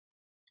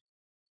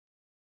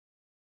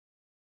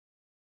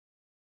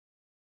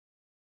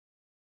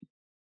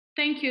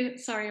 Thank you.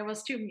 Sorry, I was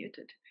still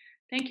muted.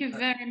 Thank you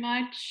very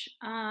much.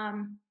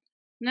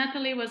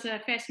 Natalie, was a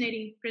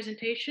fascinating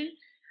presentation.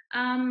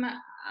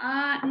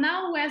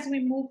 Now, as we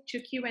move to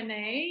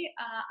Q&A,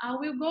 I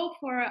will go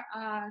for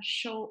a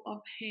show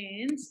of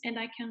hands, and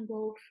I can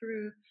go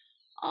through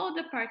all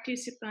the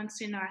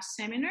participants in our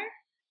seminar.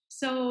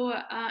 So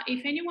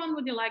if anyone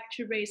would like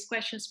to raise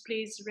questions,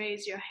 please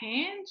raise your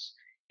hand,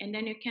 and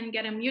then you can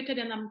get unmuted,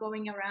 and I'm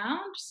going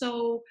around.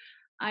 So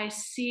I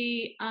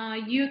see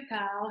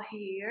Yutal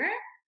here.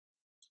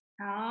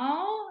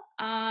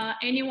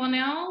 Anyone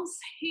else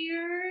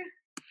here?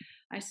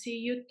 I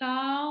see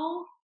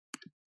Yutal.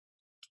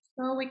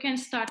 So we can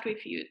start with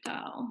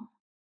Yutal.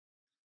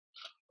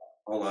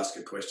 I'll ask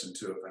a question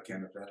too, if I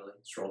can, Natalie.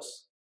 It's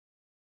Ross.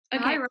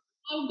 Okay, Hi,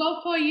 I'll go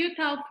for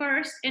Yutal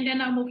first, and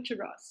then I'll move to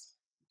Ross.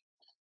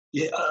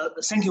 Yeah,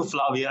 thank you,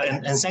 Flavia,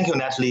 and thank you,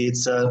 Natalie.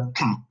 It's a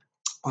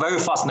very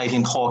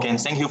fascinating talk, and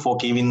thank you for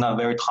giving a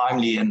very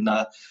timely and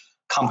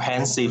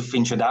comprehensive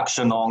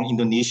introduction on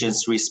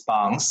Indonesia's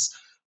response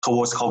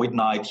towards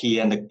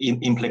COVID-19 and the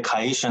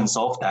implications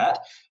of that.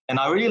 And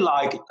I really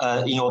like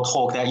in your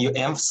talk that you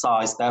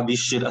emphasize that we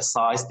should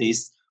assess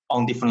this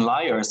on different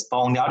layers. But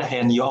on the other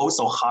hand, you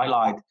also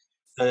highlight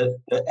the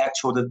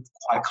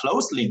quite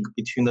close link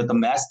between the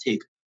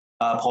domestic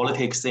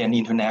politics and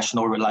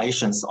international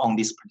relations on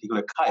this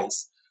particular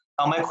case.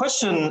 Now, my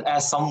question,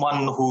 as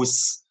someone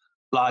who's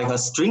like a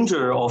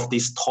stranger of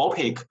this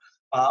topic,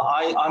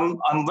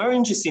 I'm very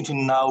interested to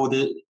know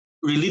the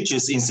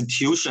religious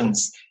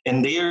institutions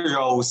and their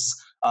roles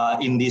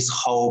in this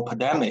whole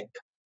pandemic.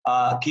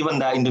 Given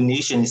that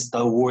Indonesia is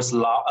the world's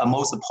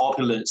most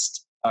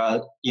populous,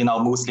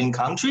 Muslim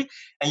country,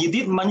 and you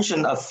did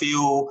mention a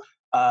few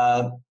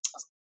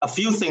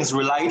things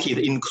related,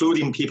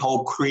 including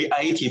people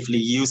creatively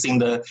using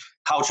the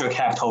cultural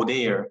capital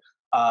there,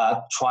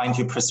 trying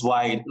to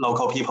persuade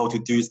local people to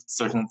do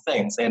certain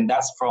things. And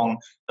that's from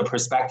the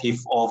perspective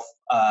of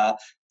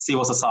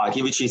civil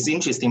society, which is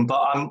interesting.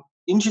 But I'm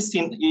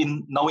interested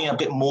in knowing a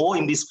bit more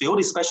in this field,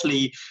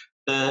 especially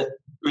the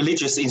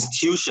religious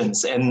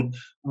institutions, and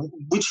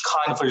which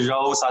kind of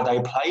roles are they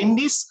playing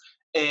this,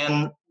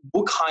 and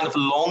what kind of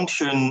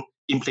long-term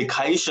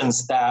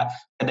implications that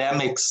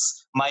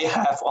academics might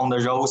have on the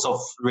roles of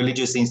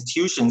religious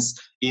institutions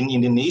in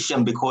Indonesia,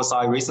 because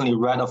I recently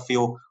read a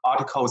few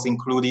articles,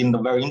 including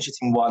the very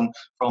interesting one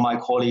from my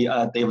colleague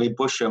David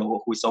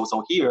Bushell, who is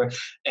also here,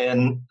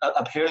 and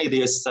apparently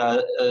there's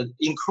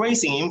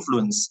increasing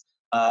influence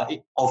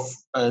of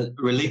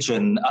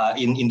religion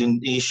in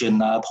Indonesian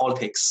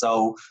politics.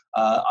 So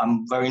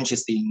I'm very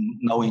interested in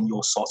knowing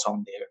your thoughts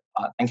on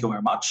there. Thank you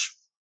very much.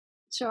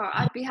 Sure,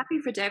 I'd be happy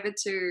for David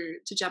to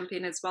jump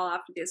in as well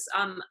after this.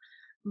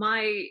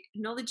 My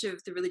knowledge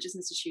of the religious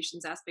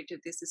institutions aspect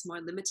of this is more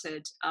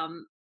limited,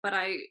 but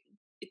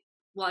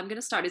I'm going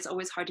to start. It's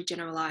always hard to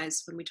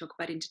generalize when we talk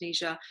about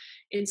Indonesia.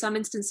 In some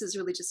instances,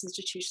 religious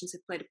institutions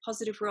have played a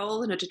positive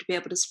role in order to be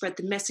able to spread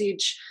the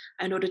message,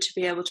 in order to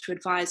be able to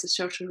advise of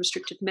social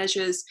restrictive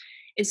measures.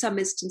 In some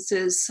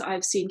instances,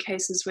 I've seen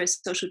cases where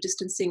social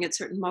distancing at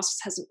certain mosques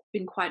hasn't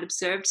been quite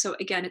observed. So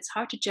again, it's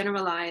hard to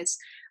generalize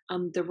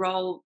the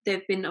role. There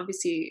have been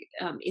obviously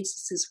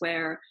instances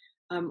where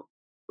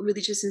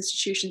religious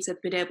institutions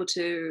have been able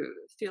to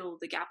fill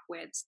the gap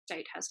where the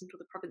state hasn't, or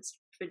the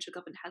provincial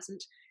government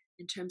hasn't,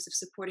 in terms of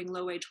supporting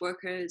low-wage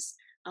workers,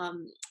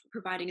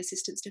 providing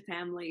assistance to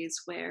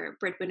families where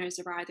breadwinners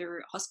are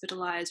either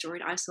hospitalized or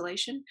in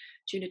isolation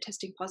due to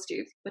testing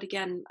positive. But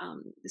again,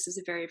 this is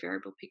a very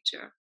variable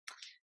picture.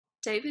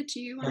 David, do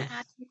you want to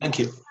add? Thank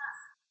you.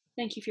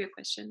 Thank you for your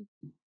question.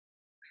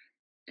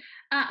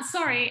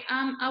 Sorry,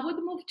 I would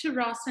move to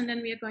Ross, and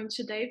then we are going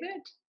to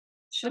David.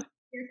 Sure.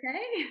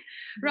 Okay.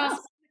 Ross,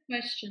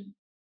 question.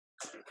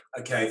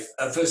 Okay.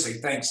 Firstly,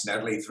 thanks,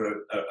 Natalie,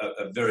 for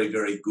a very,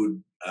 very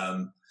good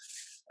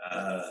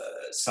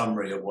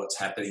summary of what's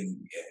happening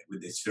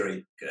with this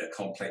very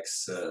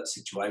complex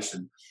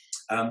situation.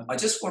 I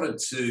just wanted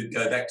to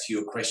go back to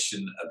your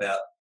question about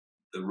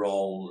the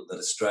role that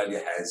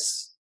Australia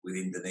has with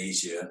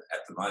Indonesia at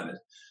the moment.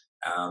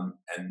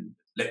 And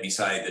let me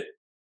say that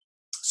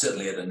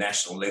certainly at a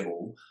national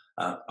level,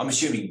 I'm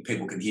assuming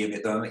people can hear me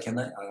at the moment, can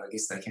they? I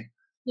guess they can.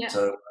 Yeah.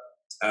 So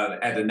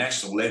at a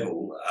national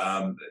level,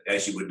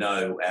 as you would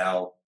know,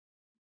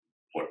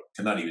 what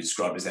can only be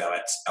described as our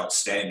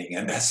outstanding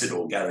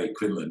ambassador, Gary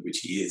Quinlan, which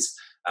he is,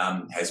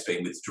 has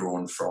been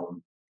withdrawn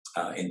from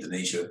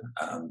Indonesia.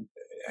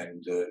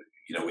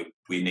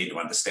 We need to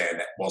understand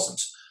that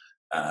wasn't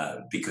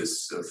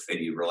because of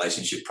any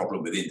relationship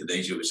problem with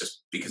Indonesia. It was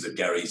just because of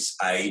Gary's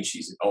age.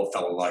 He's an old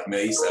fellow like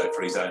me, so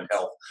for his own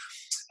health.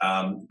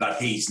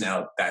 But he's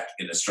now back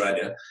in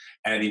Australia.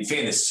 And in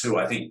fairness too,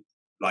 I think,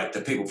 like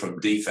the people from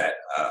DFAT,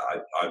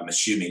 I'm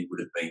assuming would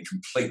have been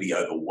completely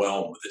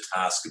overwhelmed with the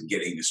task of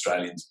getting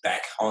Australians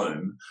back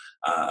home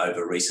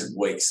over recent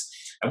weeks.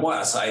 And why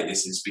I say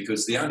this is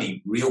because the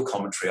only real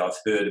commentary I've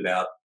heard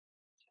about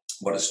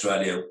what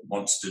Australia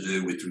wants to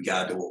do with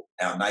regard to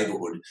our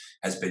neighbourhood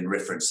has been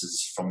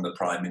references from the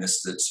Prime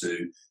Minister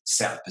to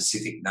South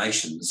Pacific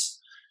nations.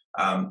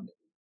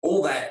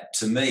 all that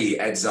to me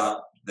adds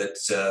up that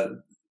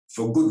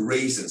for good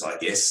reasons, I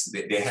guess,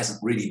 there hasn't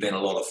really been a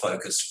lot of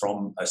focus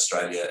from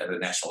Australia at a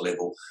national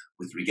level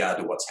with regard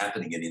to what's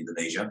happening in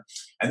Indonesia.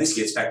 And this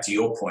gets back to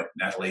your point,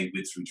 Natalie,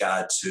 with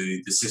regard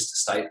to the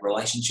sister-state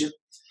relationship.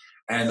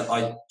 And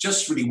I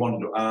just really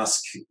wanted to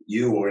ask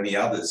you or any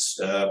others,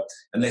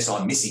 unless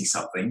I'm missing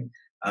something,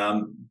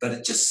 but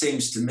it just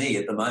seems to me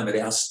at the moment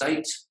our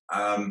state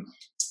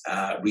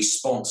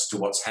response to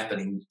what's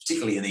happening,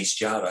 particularly in East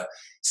Java,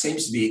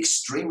 seems to be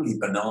extremely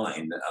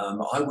benign.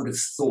 I would have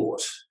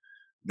thought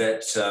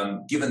that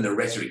given the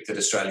rhetoric that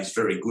Australia is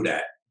very good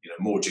at,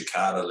 more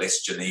Jakarta,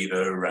 less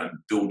Geneva,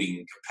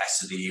 building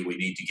capacity, we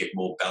need to get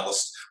more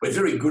ballast. We're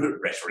very good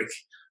at rhetoric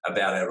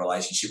about our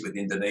relationship with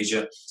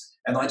Indonesia.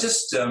 And I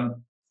just,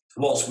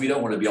 whilst we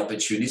don't want to be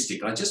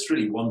opportunistic, I just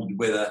really wondered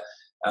whether,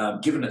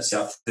 given it's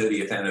our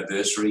 30th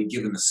anniversary,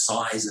 given the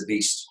size of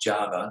East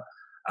Java,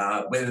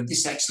 whether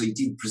this actually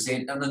did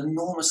present an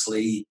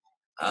enormously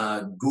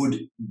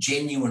good,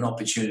 genuine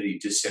opportunity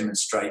to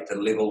demonstrate the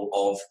level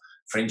of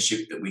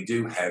friendship that we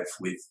do have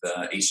with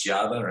East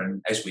Java.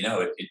 And as we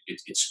know,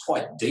 it's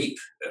quite deep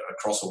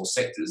across all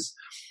sectors.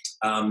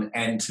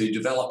 And to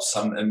develop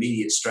some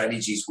immediate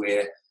strategies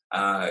where,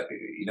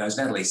 as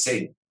Natalie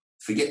said,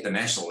 forget the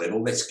national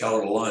level, let's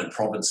go it alone,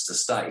 province to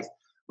state,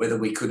 whether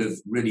we could have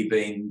really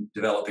been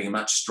developing a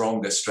much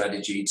stronger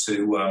strategy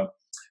to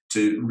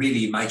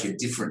really make a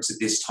difference at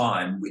this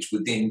time, which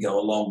would then go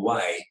a long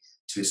way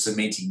to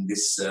cementing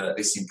this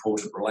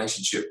important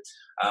relationship.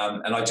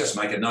 And I just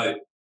make a note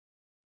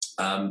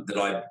that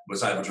I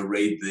was able to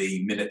read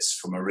the minutes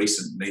from a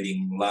recent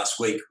meeting last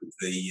week with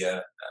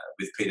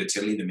Peter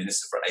Tilley, the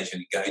Minister for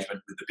Asian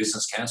Engagement, with the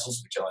business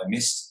councils, which I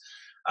missed.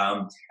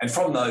 And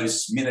from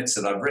those minutes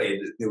that I've read,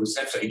 there was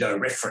absolutely no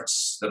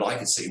reference that I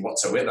could see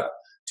whatsoever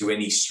to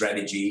any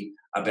strategy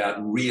about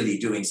really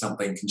doing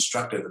something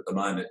constructive at the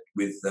moment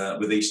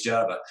with East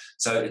Java.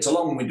 So it's a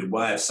long-winded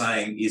way of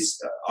saying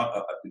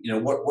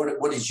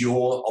what is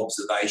your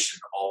observation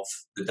of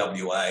the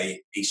WA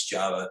East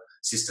Java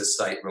sister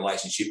state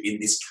relationship in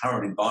this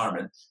current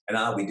environment, and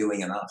are we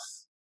doing enough?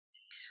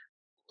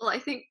 Well,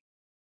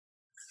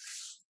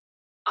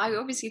 I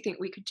obviously think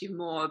we could do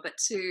more, but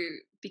to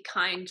be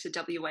kind to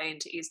WA and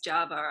to East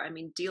Java,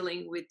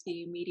 dealing with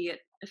the immediate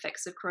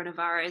effects of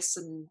coronavirus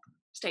and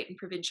state and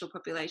provincial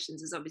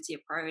populations is obviously a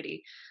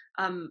priority.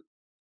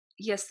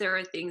 Yes, there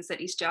are things that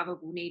East Java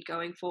will need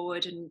going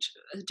forward, and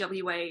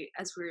WA,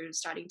 as we're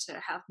starting to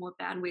have more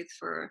bandwidth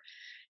for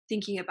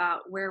thinking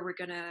about where we're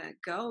going to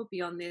go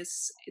beyond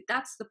this,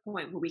 that's the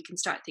point where we can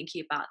start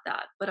thinking about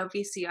that. But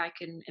obviously I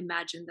can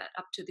imagine that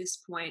up to this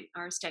point,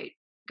 our state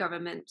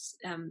governments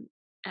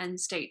and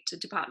state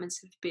departments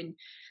have been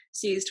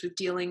seized with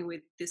dealing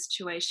with this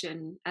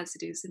situation as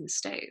it is in the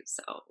States.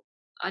 So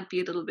I'd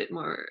be a little bit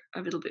more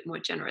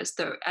generous,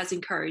 though as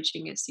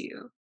encouraging as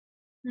you.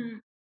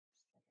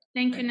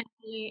 Thank you,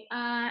 Natalie.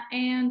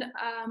 And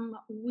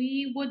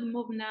we would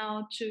move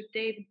now to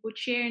David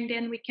Boucher, and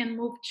then we can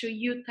move to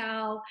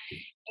Yutal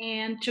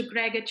and to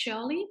Greg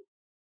Accioli.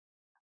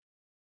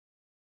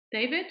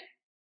 David?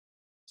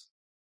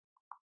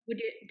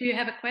 Do you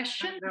have a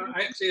question? No,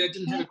 I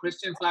didn't have a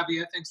question,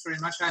 Flavia. Thanks very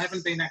much. I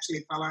haven't been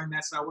actually following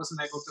that, so I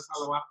wasn't able to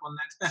follow up on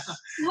that,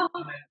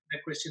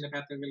 that question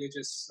about the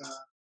religious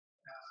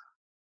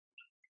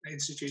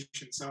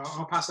institution. So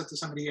I'll pass it to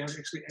somebody else.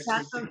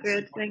 That's so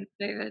good. Thanks,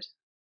 David.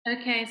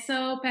 Okay,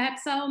 so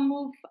perhaps I'll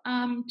move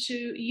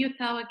to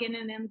Yutal again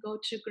and then go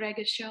to Greg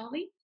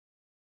Accioli.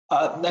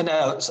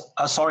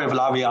 Sorry,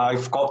 Flavia, I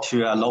forgot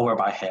to lower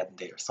my hand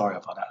there. Sorry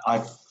about that.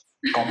 I've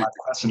got my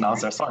question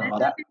answered. Sorry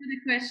about that.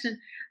 Question.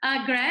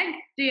 Greg,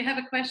 do you have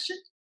a question?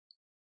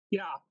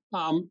 Yeah,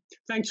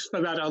 thanks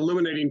for that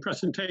illuminating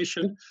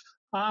presentation.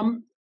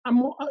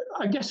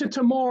 I guess it's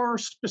a more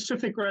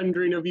specific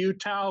rendering of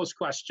Yutal's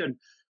question.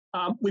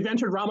 We've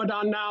entered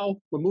Ramadan now.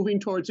 We're moving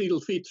towards Eid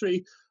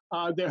al-Fitr.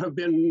 There have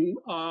been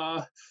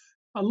a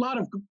lot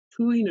of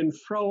toing and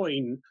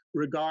froing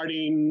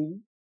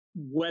regarding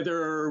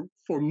whether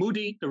for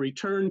Mudik, the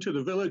return to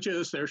the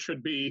villages, there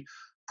should be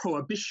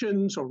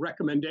prohibitions or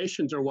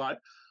recommendations or what.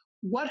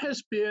 What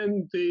has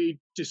been the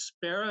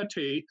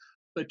disparity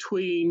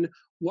between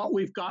what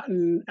we've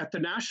gotten at the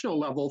national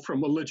level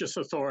from religious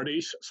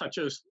authorities, such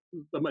as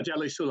the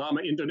Majelis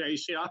Ulama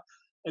Indonesia,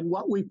 and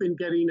what we've been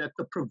getting at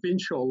the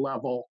provincial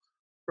level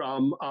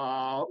from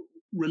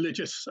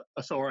religious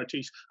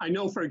authorities? I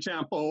know, for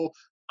example,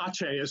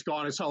 Aceh has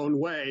gone its own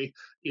way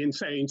in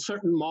saying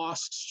certain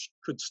mosques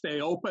could stay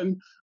open,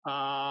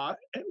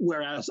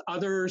 whereas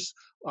others,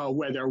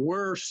 where there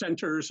were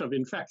centers of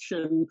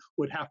infection,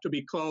 would have to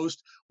be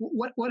closed.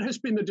 What has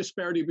been the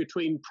disparity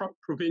between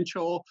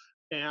provincial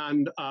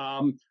and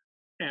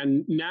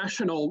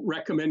national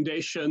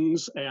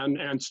recommendations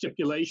and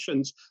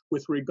stipulations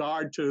with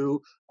regard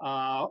to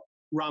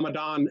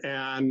Ramadan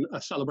and a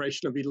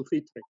celebration of Eid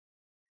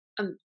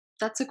al-Fitr?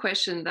 That's a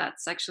question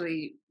that's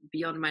actually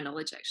beyond my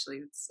knowledge, actually.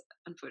 It's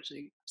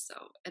unfortunately so.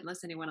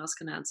 Unless anyone else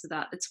can answer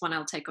that, it's one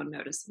I'll take on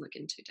notice and look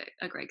into.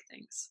 Greg,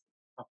 thanks.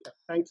 Okay,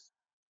 thanks.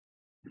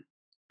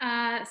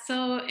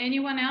 So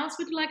anyone else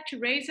would like to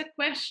raise a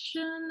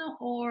question,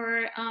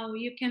 or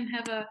you can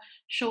have a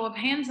show of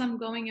hands. I'm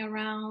going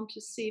around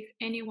to see if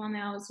anyone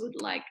else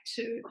would like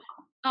to.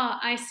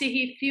 I see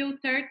here Phil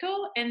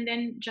Turtle and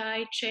then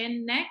Jai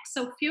Chen next.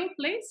 So Phil,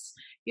 please,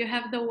 you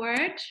have the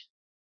word.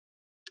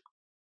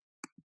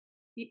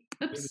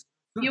 Oops,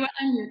 you are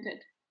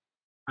unmuted.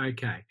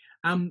 Okay.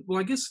 Well,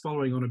 I guess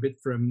following on a bit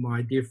from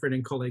my dear friend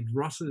and colleague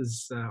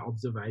Ross's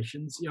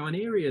observations, an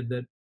area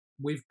that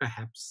we've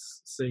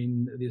perhaps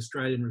seen the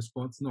Australian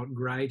response not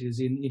great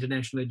is in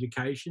international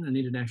education and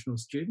international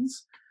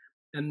students.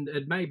 And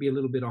it may be a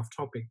little bit off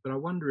topic, but I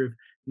wonder if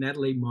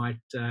Natalie might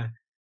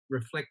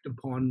reflect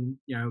upon,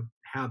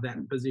 how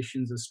that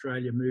positions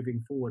Australia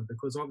moving forward,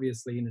 because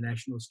obviously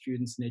international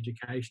students and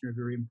education are a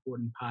very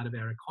important part of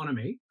our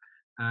economy.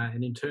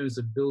 And in terms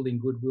of building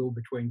goodwill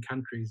between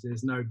countries,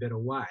 there's no better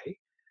way.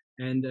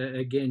 And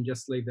again,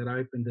 just leave that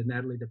open to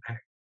Natalie to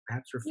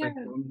perhaps reflect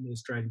on the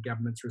Australian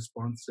government's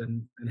response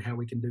and how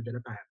we can do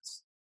better,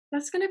 perhaps.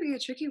 That's going to be a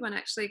tricky one,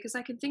 actually, because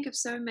I can think of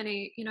so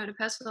many, at a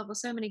personal level,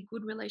 so many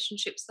good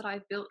relationships that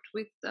I've built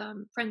with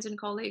friends and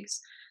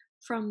colleagues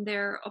from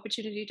their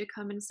opportunity to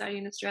come and study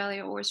in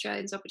Australia, or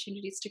Australians'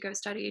 opportunities to go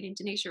study in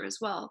Indonesia as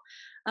well.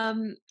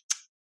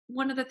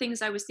 One of the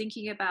things I was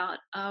thinking about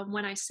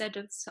when I said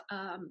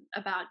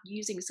about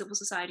using civil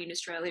society in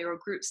Australia, or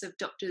groups of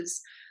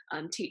doctors,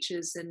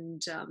 teachers and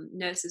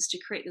nurses to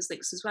create those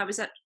links as well. I was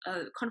at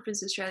a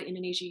conference,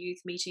 Australia-Indonesia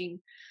Youth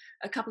Meeting,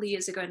 a couple of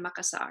years ago in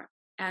Makassar.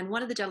 And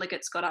one of the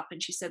delegates got up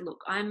and she said,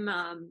 look, I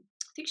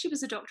think she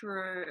was a doctor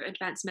or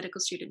advanced medical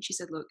student. She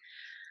said, look,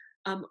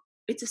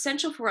 it's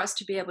essential for us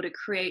to be able to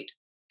create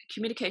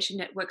communication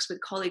networks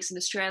with colleagues in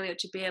Australia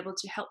to be able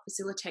to help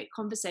facilitate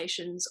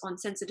conversations on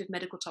sensitive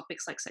medical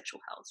topics like sexual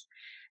health.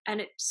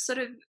 And it sort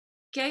of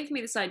gave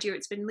me this idea.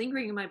 It's been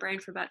lingering in my brain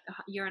for about a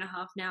year and a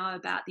half now,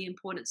 about the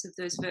importance of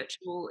those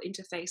virtual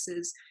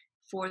interfaces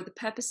for the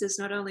purposes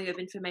not only of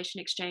information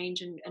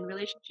exchange and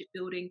relationship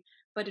building,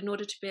 but in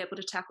order to be able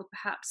to tackle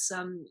perhaps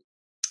some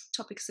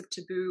topics of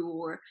taboo,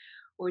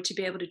 or to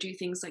be able to do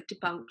things like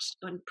debunked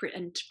and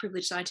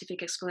privileged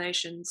scientific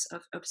explanations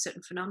of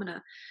certain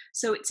phenomena.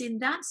 So it's in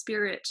that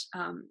spirit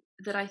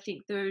that I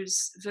think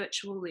those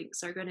virtual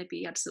links are going to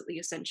be absolutely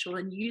essential,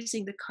 and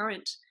using the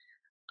current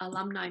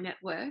alumni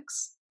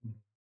networks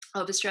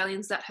of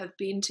Australians that have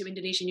been to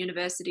Indonesian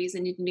universities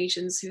and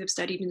Indonesians who have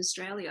studied in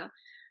Australia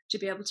to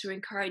be able to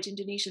encourage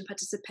Indonesian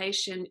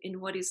participation in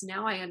what is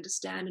now, I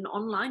understand, an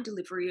online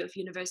delivery of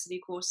university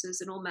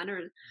courses and all manner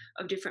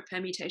of different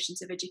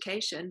permutations of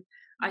education,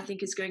 I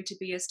think is going to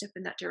be a step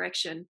in that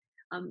direction.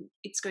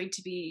 It's going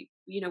to be,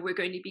 we're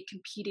going to be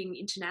competing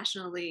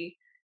internationally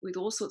with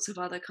all sorts of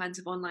other kinds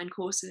of online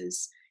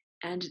courses,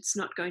 and it's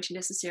not going to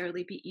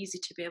necessarily be easy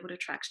to be able to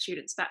attract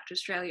students back to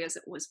Australia as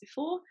it was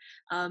before.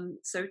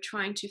 So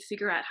trying to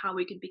figure out how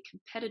we can be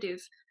competitive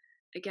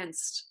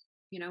against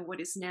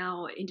what is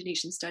now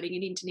Indonesian studying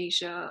in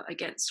Indonesia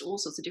against all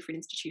sorts of different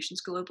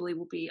institutions globally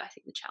will be, I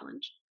think, the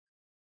challenge.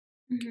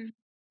 Mm-hmm.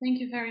 Thank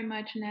you very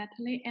much,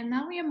 Natalie. And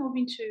now we are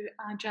moving to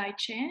Jai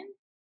Chen.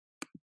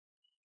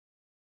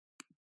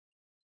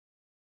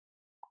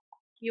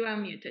 You are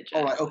muted, Jai.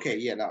 All right. Okay.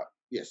 Yeah. Now,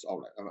 yes.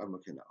 All right. I'm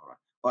okay now. All right.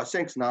 Well,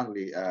 thanks,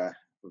 Natalie.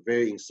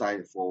 Very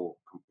insightful,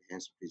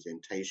 comprehensive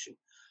presentation.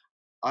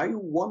 I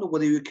wonder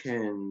whether you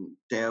can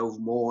delve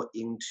more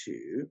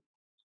into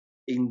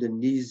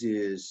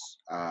Indonesia's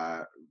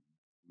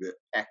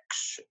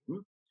reaction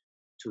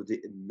to the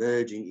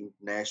emerging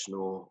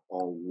international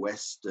or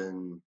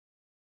Western,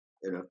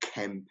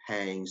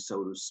 campaign,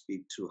 so to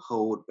speak, to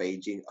hold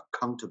Beijing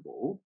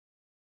accountable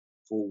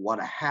for what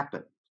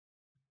happened,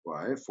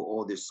 right? For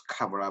all this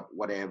cover up,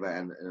 whatever,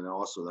 and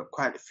also there are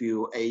quite a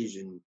few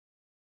Asian,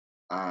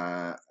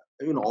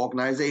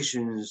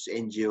 organizations,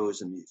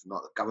 NGOs, and if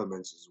not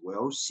governments as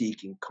well,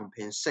 seeking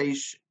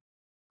compensation.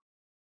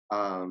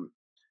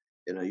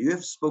 You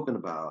have spoken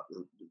about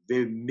the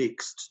very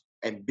mixed,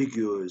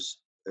 ambiguous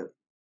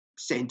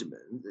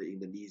sentiment that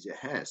Indonesia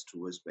has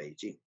towards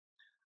Beijing.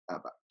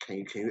 But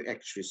can you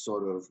actually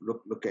sort of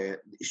look at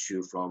the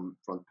issue from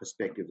the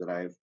perspective that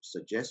I've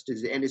suggested?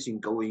 Is there anything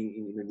going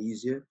in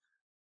Indonesia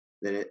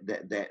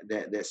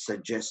that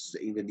suggests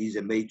that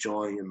Indonesia may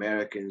join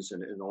Americans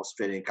and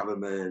Australian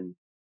government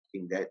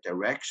in that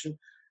direction?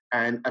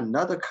 And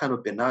another kind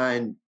of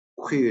benign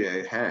query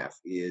I have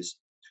is,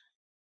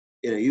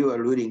 you are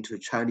alluding to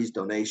Chinese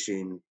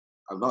donation.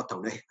 I'm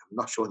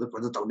not sure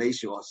whether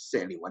donation or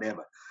selling,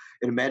 whatever,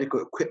 in medical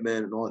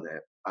equipment and all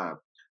that.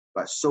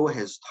 But so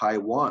has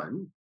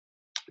Taiwan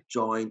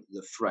joined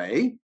the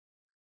fray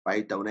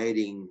by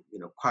donating,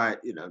 quite,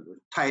 a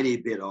tiny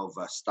bit of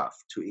stuff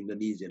to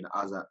Indonesia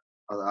and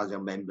other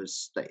member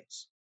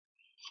states.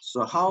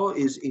 So how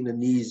is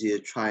Indonesia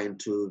trying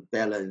to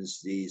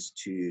balance these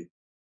two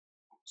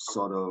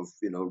sort of,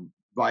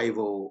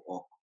 rival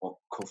or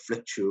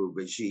conflictual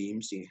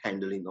regimes in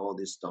handling all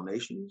these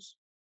donations?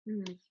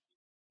 Mm.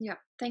 Yeah,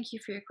 thank you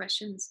for your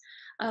questions.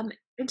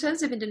 In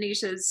terms of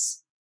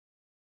Indonesia's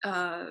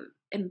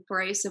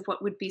embrace of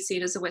what would be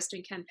seen as a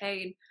Western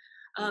campaign,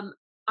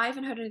 I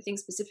haven't heard anything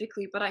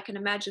specifically, but I can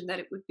imagine that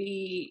it would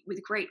be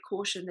with great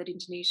caution that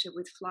Indonesia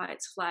would fly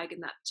its flag in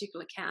that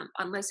particular camp,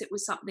 unless it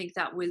was something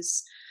that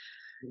was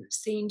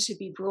seen to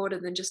be broader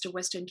than just a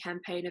Western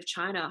campaign of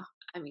China.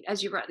 I mean,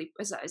 as you rightly,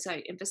 as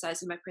I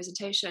emphasized in my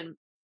presentation,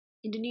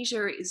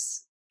 Indonesia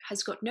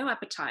has got no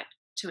appetite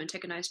to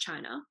antagonize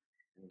China.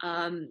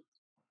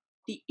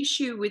 The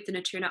issue with the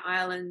Natuna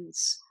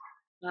Islands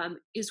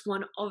is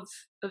one of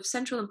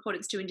central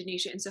importance to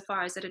Indonesia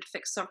insofar as that it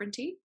affects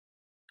sovereignty.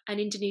 And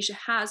Indonesia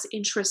has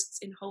interests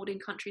in holding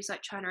countries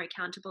like China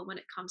accountable when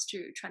it comes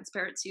to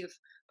transparency of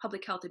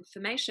public health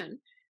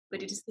information,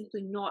 but it is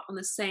simply not on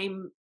the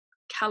same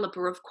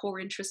caliber of core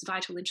interest,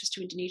 vital interest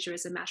to Indonesia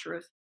as a matter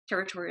of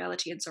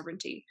territoriality and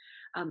sovereignty,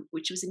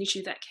 which was an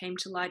issue that came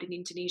to light in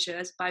Indonesia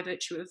as by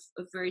virtue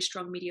of very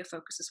strong media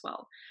focus as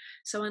well.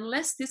 So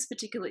unless this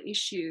particular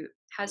issue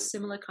has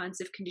similar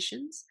kinds of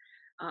conditions,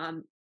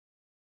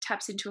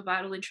 taps into a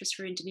vital interest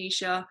for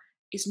Indonesia,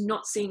 is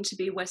not seen to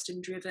be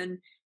Western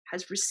driven,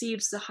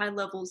 receives the high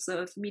levels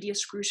of media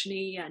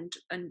scrutiny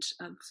and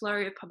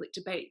flurry of public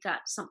debate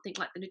that something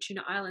like the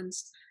Natuna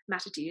Islands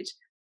matter did,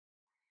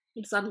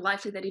 it's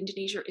unlikely that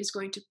Indonesia is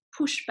going to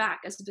push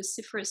back as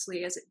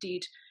vociferously as it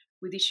did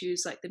with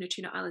issues like the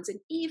Natuna Islands. And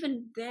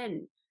even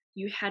then,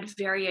 you had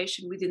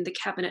variation within the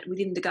cabinet,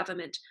 within the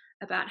government,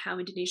 about how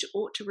Indonesia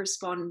ought to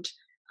respond,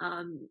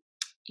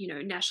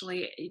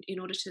 nationally in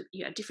order to,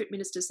 different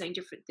ministers saying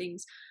different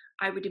things.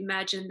 I would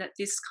imagine that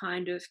this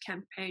kind of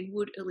campaign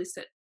would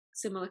elicit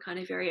similar kind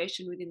of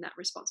variation within that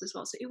response as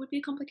well. So it would be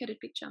a complicated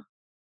picture,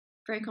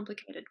 very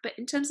complicated. But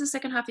in terms of the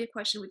second half of your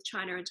question with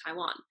China and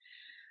Taiwan,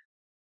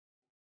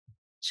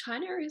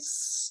 China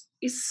is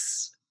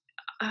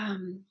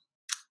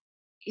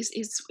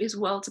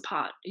worlds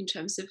apart in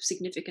terms of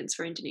significance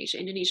for Indonesia.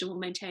 Indonesia will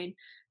maintain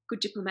good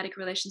diplomatic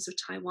relations with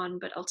Taiwan,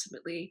 but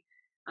ultimately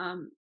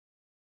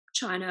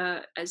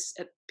China as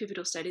a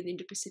pivotal state in the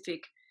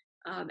Indo-Pacific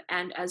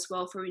and as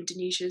well for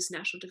Indonesia's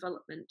national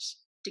development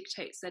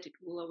dictates that it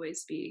will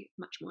always be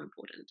much more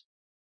important.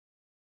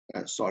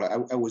 Sorry,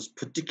 I was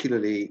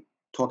particularly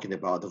talking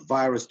about the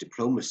virus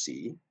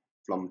diplomacy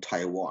from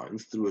Taiwan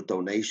through a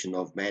donation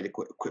of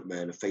medical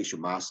equipment and facial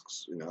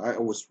masks. I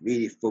was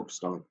really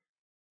focused on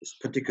this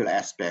particular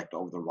aspect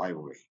of the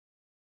rivalry.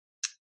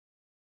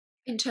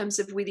 In terms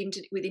of with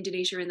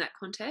Indonesia in that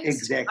context?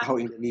 Exactly, how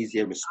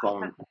Indonesia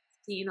responds. I've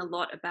seen a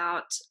lot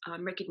about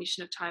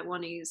recognition of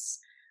Taiwanese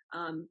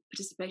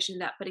participation in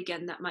that, but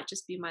again, that might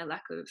just be my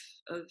lack of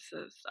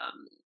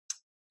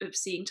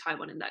seeing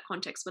Taiwan in that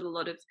context. But a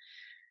lot of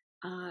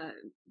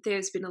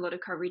there's been a lot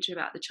of coverage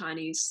about the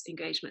Chinese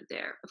engagement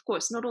there. Of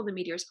course, not all the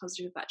media is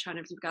positive about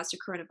China with regards to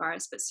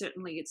coronavirus, but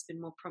certainly it's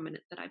been more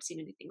prominent that I've seen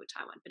anything with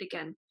Taiwan. But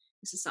again,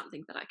 this is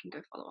something that I can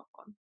go follow up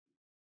on.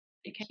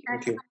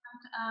 Thank you.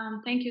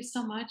 Thank you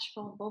so much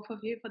for both of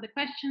you for the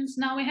questions.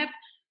 Now we have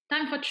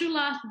time for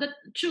the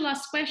two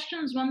last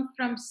questions, one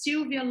from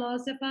Sylvia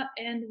Lozeva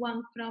and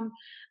one from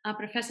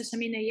Professor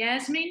Samina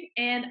Yasmin.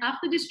 And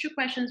after these two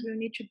questions, we'll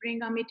need to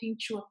bring our meeting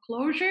to a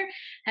closure.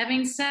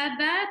 Having said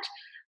that,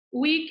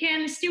 we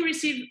can still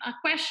receive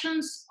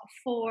questions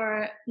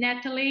for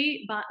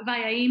Natalie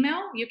via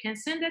email. You can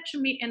send that to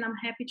me and I'm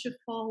happy to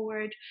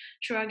forward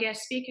to our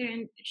guest speaker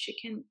and she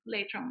can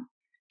later on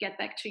get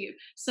back to you.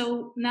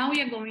 So now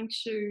we are going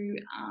to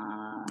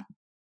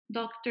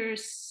Dr.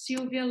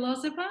 Sylvia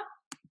Lozeva.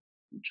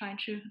 I'm trying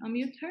to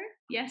unmute her.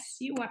 Yes,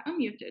 you are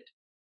unmuted.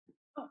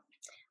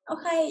 Oh,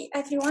 hi,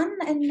 everyone.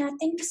 And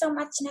thank you so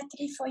much,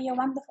 Natalie, for your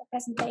wonderful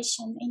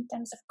presentation in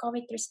terms of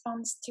COVID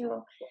response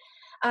to,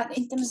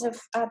 in terms of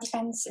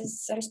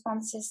defenses,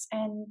 responses,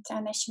 and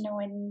national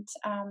and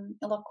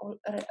local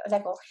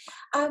level.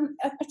 I'm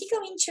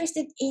particularly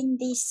interested in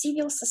the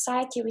civil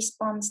society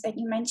response that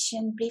you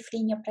mentioned briefly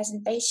in your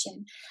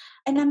presentation.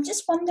 And I'm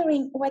just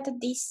wondering whether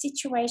this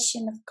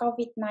situation of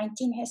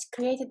COVID-19 has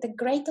created a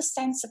greater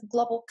sense of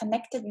global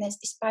connectedness,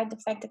 despite the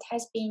fact that it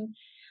has been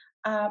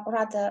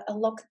rather a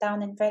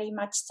lockdown and very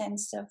much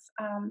sense of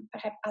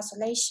perhaps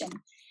isolation.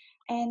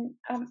 And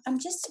I'm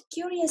just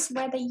curious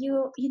whether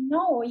you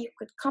know or you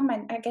could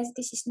comment, I guess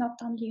this is not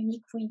only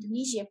unique for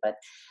Indonesia, but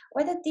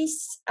whether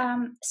this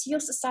civil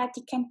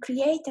society can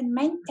create and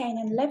maintain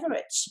and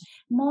leverage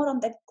more on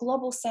that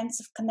global sense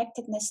of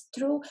connectedness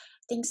through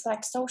things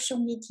like social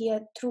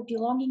media, through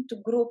belonging to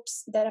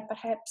groups that are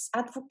perhaps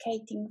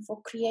advocating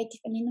for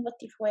creative and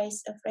innovative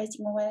ways of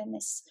raising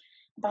awareness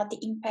about the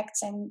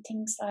impacts and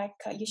things like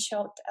you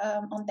showed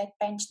on that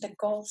bench, the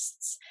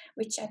ghosts,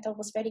 which I thought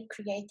was very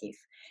creative.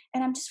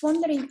 And I'm just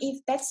wondering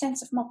if that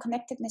sense of more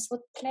connectedness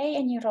would play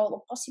any role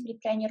or possibly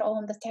play any role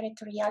on the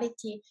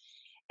territoriality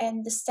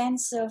and the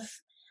sense of,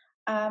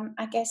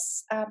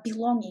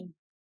 belonging,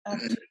 a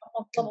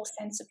global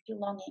sense of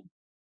belonging,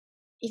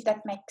 if that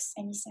makes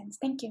any sense.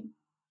 Thank you.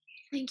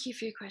 Thank you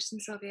for your question,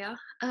 Sylvia.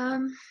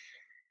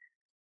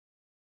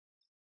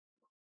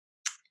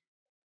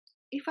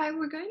 If I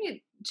were going to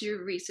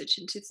do research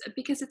into this,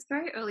 because it's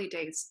very early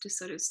days to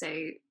sort of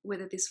say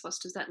whether this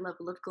fosters that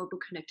level of global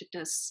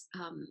connectedness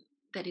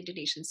that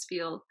Indonesians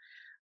feel,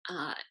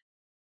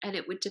 and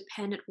it would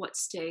depend at what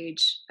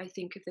stage, I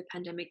think, of the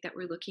pandemic that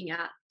we're looking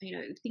at.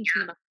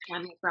 Thinking about a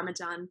time like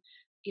Ramadan,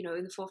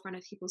 in the forefront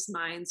of people's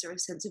minds are a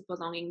sense of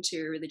belonging to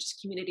a religious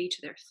community,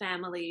 to their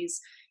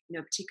families,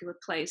 particular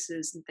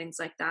places and things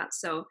like that.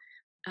 So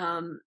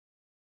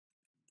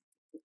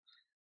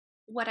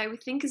what I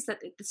would think is that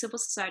the civil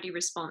society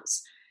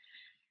response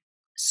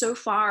so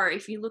far,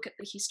 if you look at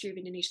the history of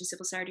Indonesian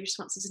civil society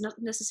response, is not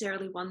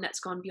necessarily one that's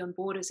gone beyond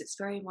borders. It's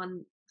very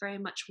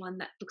much one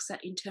that looks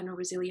at internal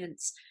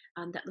resilience,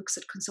 that looks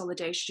at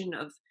consolidation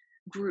of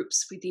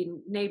groups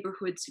within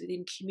neighborhoods,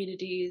 within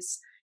communities,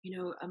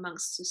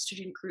 amongst the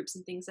student groups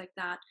and things like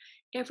that.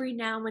 Every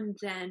now and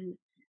then,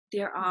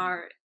 there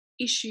are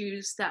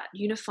issues that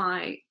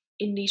unify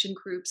Indonesian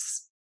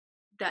groups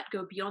that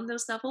go beyond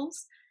those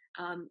levels.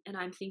 And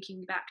I'm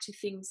thinking back to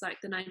things like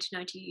the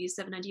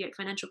 1997-98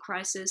 financial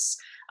crisis,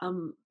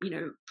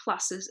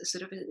 plus a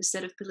sort of a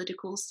set of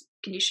political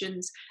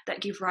conditions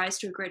that give rise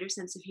to a greater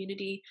sense of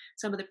unity.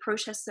 Some of the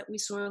protests that we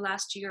saw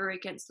last year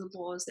against the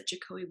laws that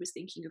Jokowi was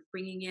thinking of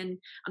bringing in,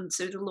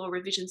 so the law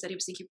revisions that he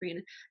was thinking of bringing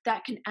in,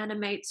 that can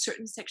animate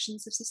certain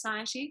sections of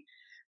society.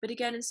 But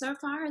again,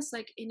 insofar as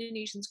like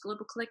Indonesia's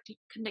global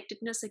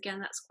connectedness, again,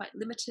 that's quite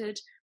limited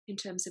in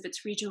terms of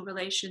its regional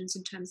relations,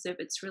 in terms of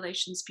its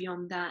relations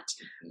beyond that.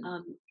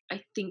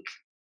 I think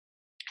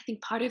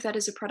part of that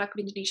is a product of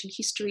Indonesian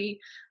history.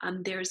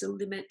 There is a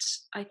limit,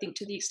 I think,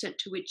 to the extent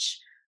to which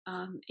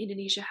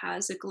Indonesia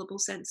has a global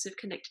sense of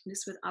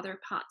connectedness with other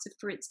parts of,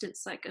 for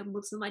instance, like a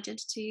Muslim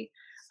identity.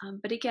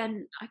 But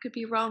again, I could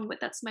be wrong, but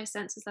that's my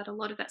sense, is that a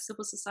lot of that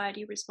civil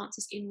society response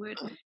is inward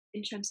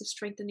in terms of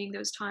strengthening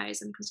those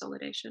ties and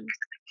consolidation.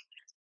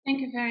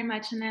 Thank you very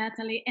much,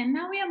 Natalie. And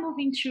now we are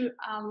moving to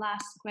our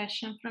last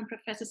question from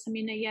Professor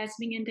Samina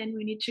Yasmin, and then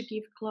we need to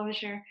give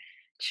closure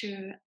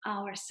to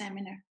our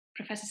seminar.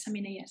 Professor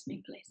Samina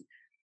Yasmin, please.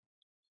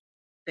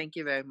 Thank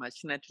you very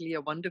much, Natalie.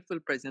 A wonderful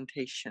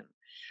presentation.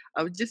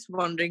 I was just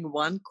wondering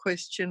one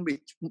question,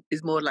 which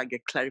is more like a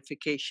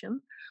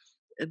clarification.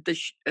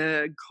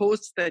 The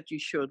ghosts that you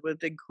showed, were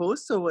they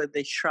ghosts or were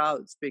they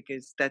shrouds?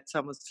 Because that's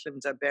how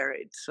Muslims are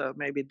buried. So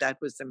maybe that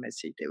was the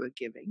message they were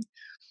giving.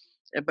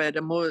 But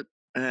a more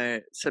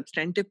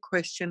substantive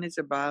question is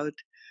about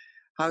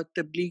how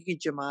Tablighi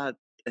Jamaat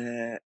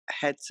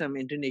had some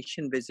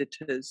Indonesian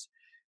visitors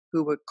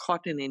who were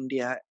caught in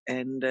India,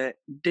 and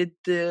did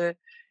the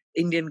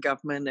Indian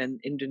government and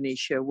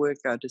Indonesia work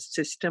out a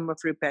system of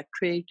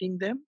repatriating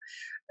them?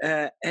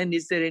 And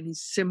is there any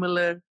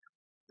similar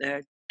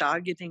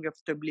targeting of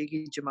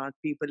Tablighi Jamaat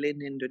people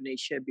in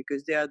Indonesia,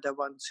 because they are the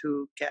ones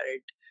who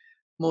carried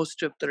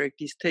most of the, or at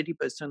least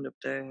 30% of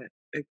the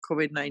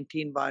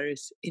COVID-19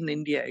 virus in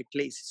India, at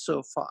least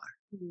so far.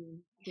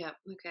 Yeah,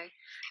 okay.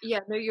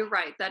 Yeah, no, you're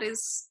right. That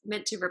is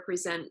meant to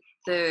represent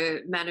the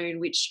manner in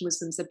which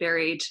Muslims are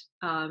buried.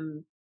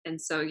 And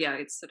so, yeah,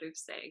 it's sort of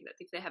saying that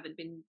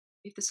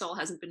if the soul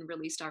hasn't been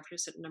released after a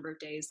certain number of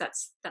days,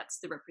 that's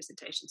the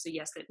representation. So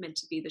yes, they're meant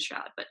to be the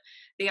shroud, but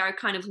they are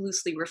kind of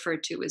loosely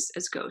referred to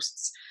as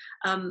ghosts.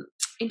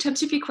 In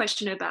terms of your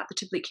question about the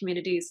Tabligh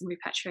communities and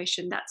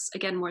repatriation, that's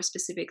again more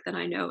specific than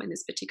I know in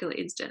this particular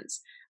instance,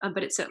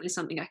 but it's certainly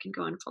something I can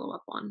go and follow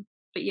up on.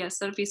 But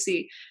yes,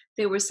 obviously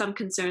there were some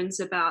concerns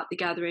about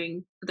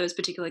those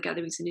particular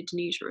gatherings in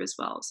Indonesia as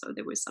well. So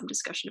there was some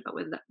discussion about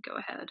whether that would go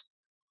ahead.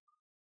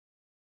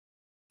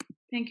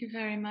 Thank you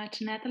very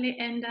much, Natalie.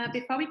 And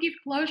before we give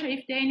closure,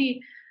 if there are any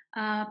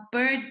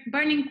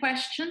burning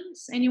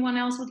questions, anyone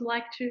else would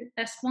like to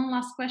ask one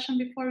last question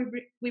before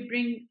we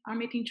bring our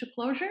meeting to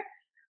closure?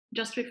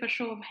 Just with a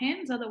show of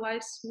hands,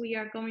 otherwise we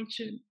are going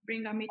to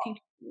bring our meeting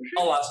to closure.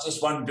 I'll ask just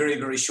one very,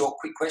 very short,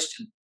 quick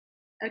question.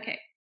 Okay,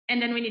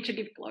 and then we need to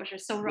give closure.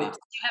 So Ross,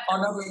 you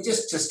have... no,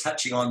 just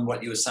touching on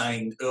what you were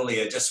saying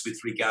earlier, just with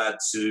regard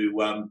to,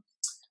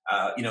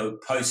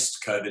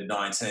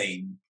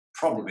 post-COVID-19,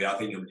 probably I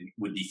think it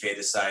would be fair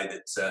to say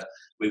that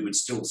we would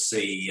still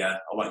see, I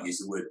won't use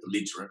the word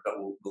belligerent, but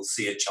we'll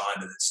see a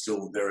China that's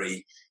still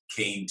very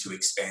keen to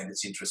expand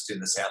its interest in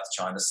the South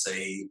China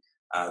Sea.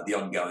 The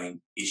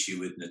ongoing issue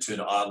with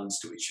Natuna Islands,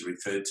 to which you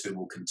referred to,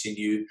 will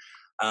continue.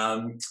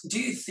 Do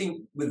you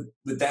think with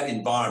that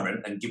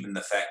environment, and given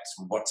the fact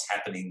of what's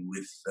happening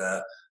with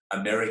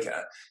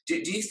America, do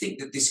you think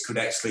that this could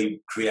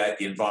actually create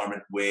the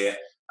environment where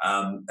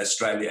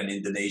Australia and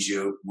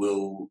Indonesia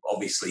will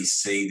obviously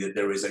see that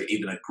there is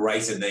even a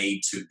greater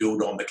need to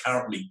build on the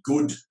currently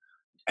good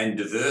and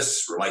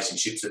diverse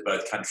relationships that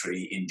both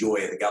countries enjoy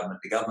at the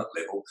government-to-government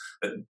level,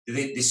 but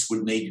this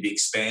would need to be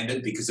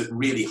expanded, because it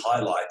really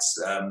highlights,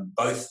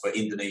 both for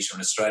Indonesia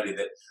and Australia,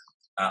 that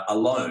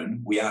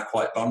alone we are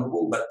quite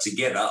vulnerable, but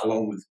together,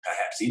 along with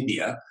perhaps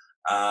India,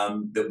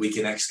 that we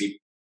can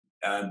actually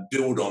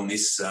build on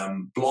this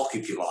block,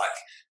 if you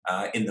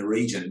like, in the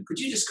region. Could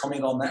you just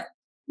comment on that?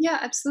 Yeah,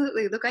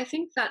 absolutely. Look, I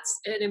think that's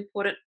an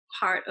important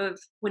part of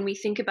when we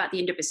think about the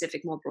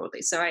Indo-Pacific more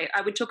broadly. So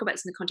I would talk about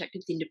this in the context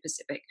of the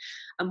Indo-Pacific.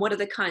 And what are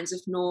the kinds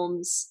of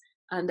norms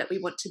that we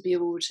want to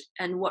build,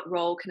 and what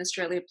role can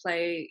Australia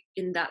play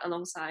in that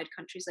alongside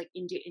countries like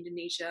India,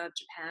 Indonesia,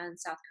 Japan,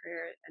 South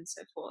Korea, and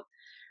so forth.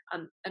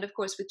 and of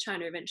course with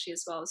China eventually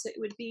as well. So it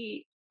would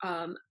be,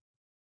 pardon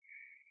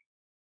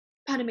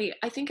me,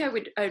 I think I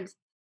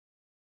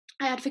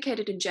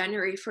advocated in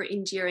January for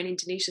India and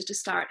Indonesia to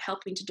start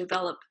helping to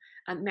develop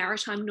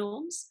maritime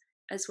norms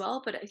as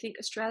well. But I think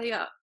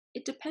Australia,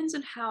 it depends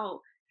on how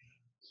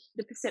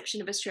the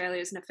perception of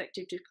Australia as an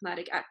effective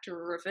diplomatic actor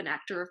or of an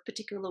actor of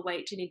particular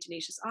weight in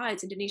Indonesia's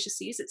eyes. Indonesia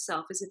sees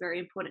itself as a very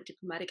important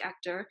diplomatic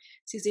actor,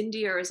 sees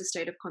India as a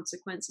state of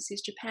consequence,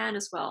 sees Japan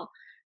as well.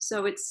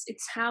 So it's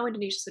how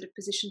Indonesia sort of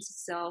positions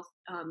itself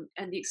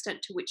and the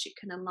extent to which it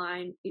can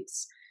align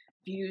its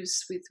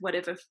views with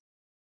whatever,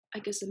 I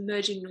guess,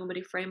 emerging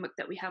normative framework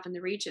that we have in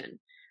the region.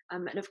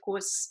 And of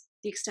course,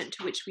 the extent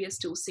to which we are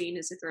still seen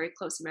as a very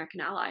close American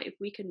ally. If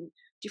we can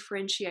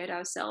differentiate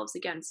ourselves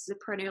against the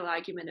perennial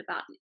argument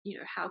about, you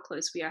know, how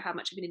close we are, how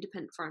much of an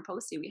independent foreign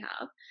policy we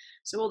have.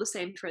 So all the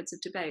same threads of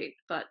debate.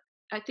 But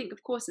I think,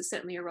 of course, there's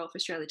certainly a role for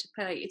Australia to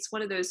play. It's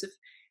one of those of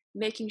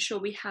making sure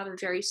we have a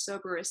very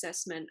sober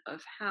assessment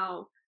of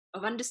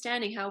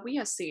understanding how we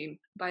are seen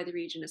by the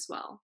region as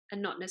well,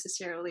 and not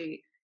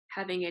necessarily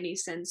having any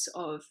sense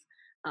of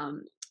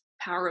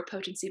power or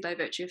potency by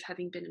virtue of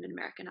having been an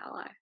American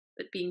ally,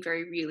 but being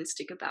very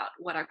realistic about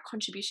what our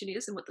contribution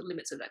is and what the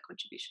limits of that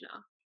contribution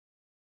are.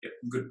 Yeah,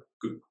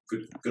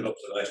 good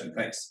observation.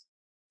 Thanks.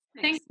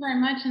 Thanks very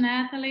much,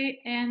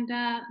 Natalie. And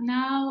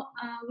now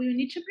we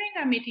need to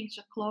bring our meeting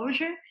to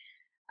closure.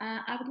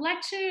 I would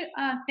like to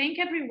thank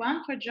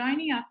everyone for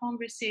joining our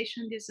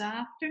conversation this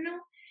afternoon.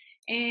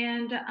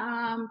 And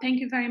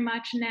thank you very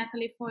much,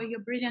 Natalie, for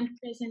your brilliant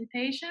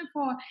presentation,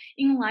 for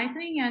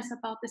enlightening us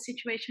about the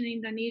situation in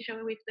Indonesia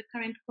with the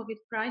current COVID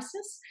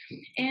crisis.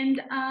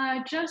 And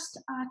just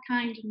a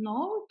kind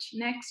note,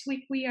 next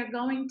week we are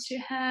going to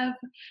have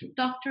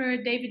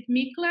Dr. David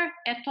Mickler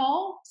et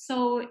al.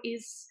 So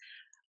it's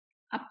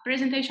a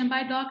presentation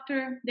by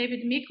Dr.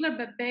 David Mickler,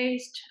 but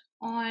based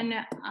on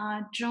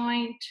a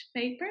joint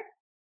paper.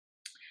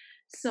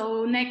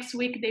 So next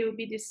week they will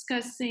be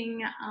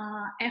discussing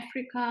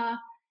Africa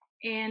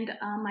and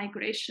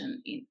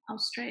migration in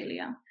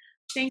Australia.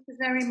 Thank you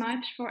very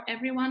much for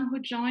everyone who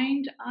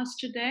joined us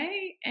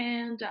today,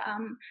 and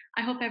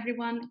I hope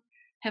everyone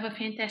have a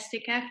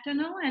fantastic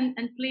afternoon,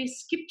 and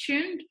please keep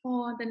tuned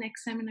for the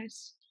next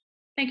seminars.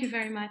 Thank you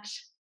very much.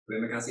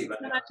 Terima kasih,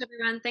 Thank you so much,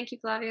 everyone. Thank you,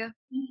 Flavia.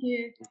 Thank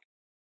you.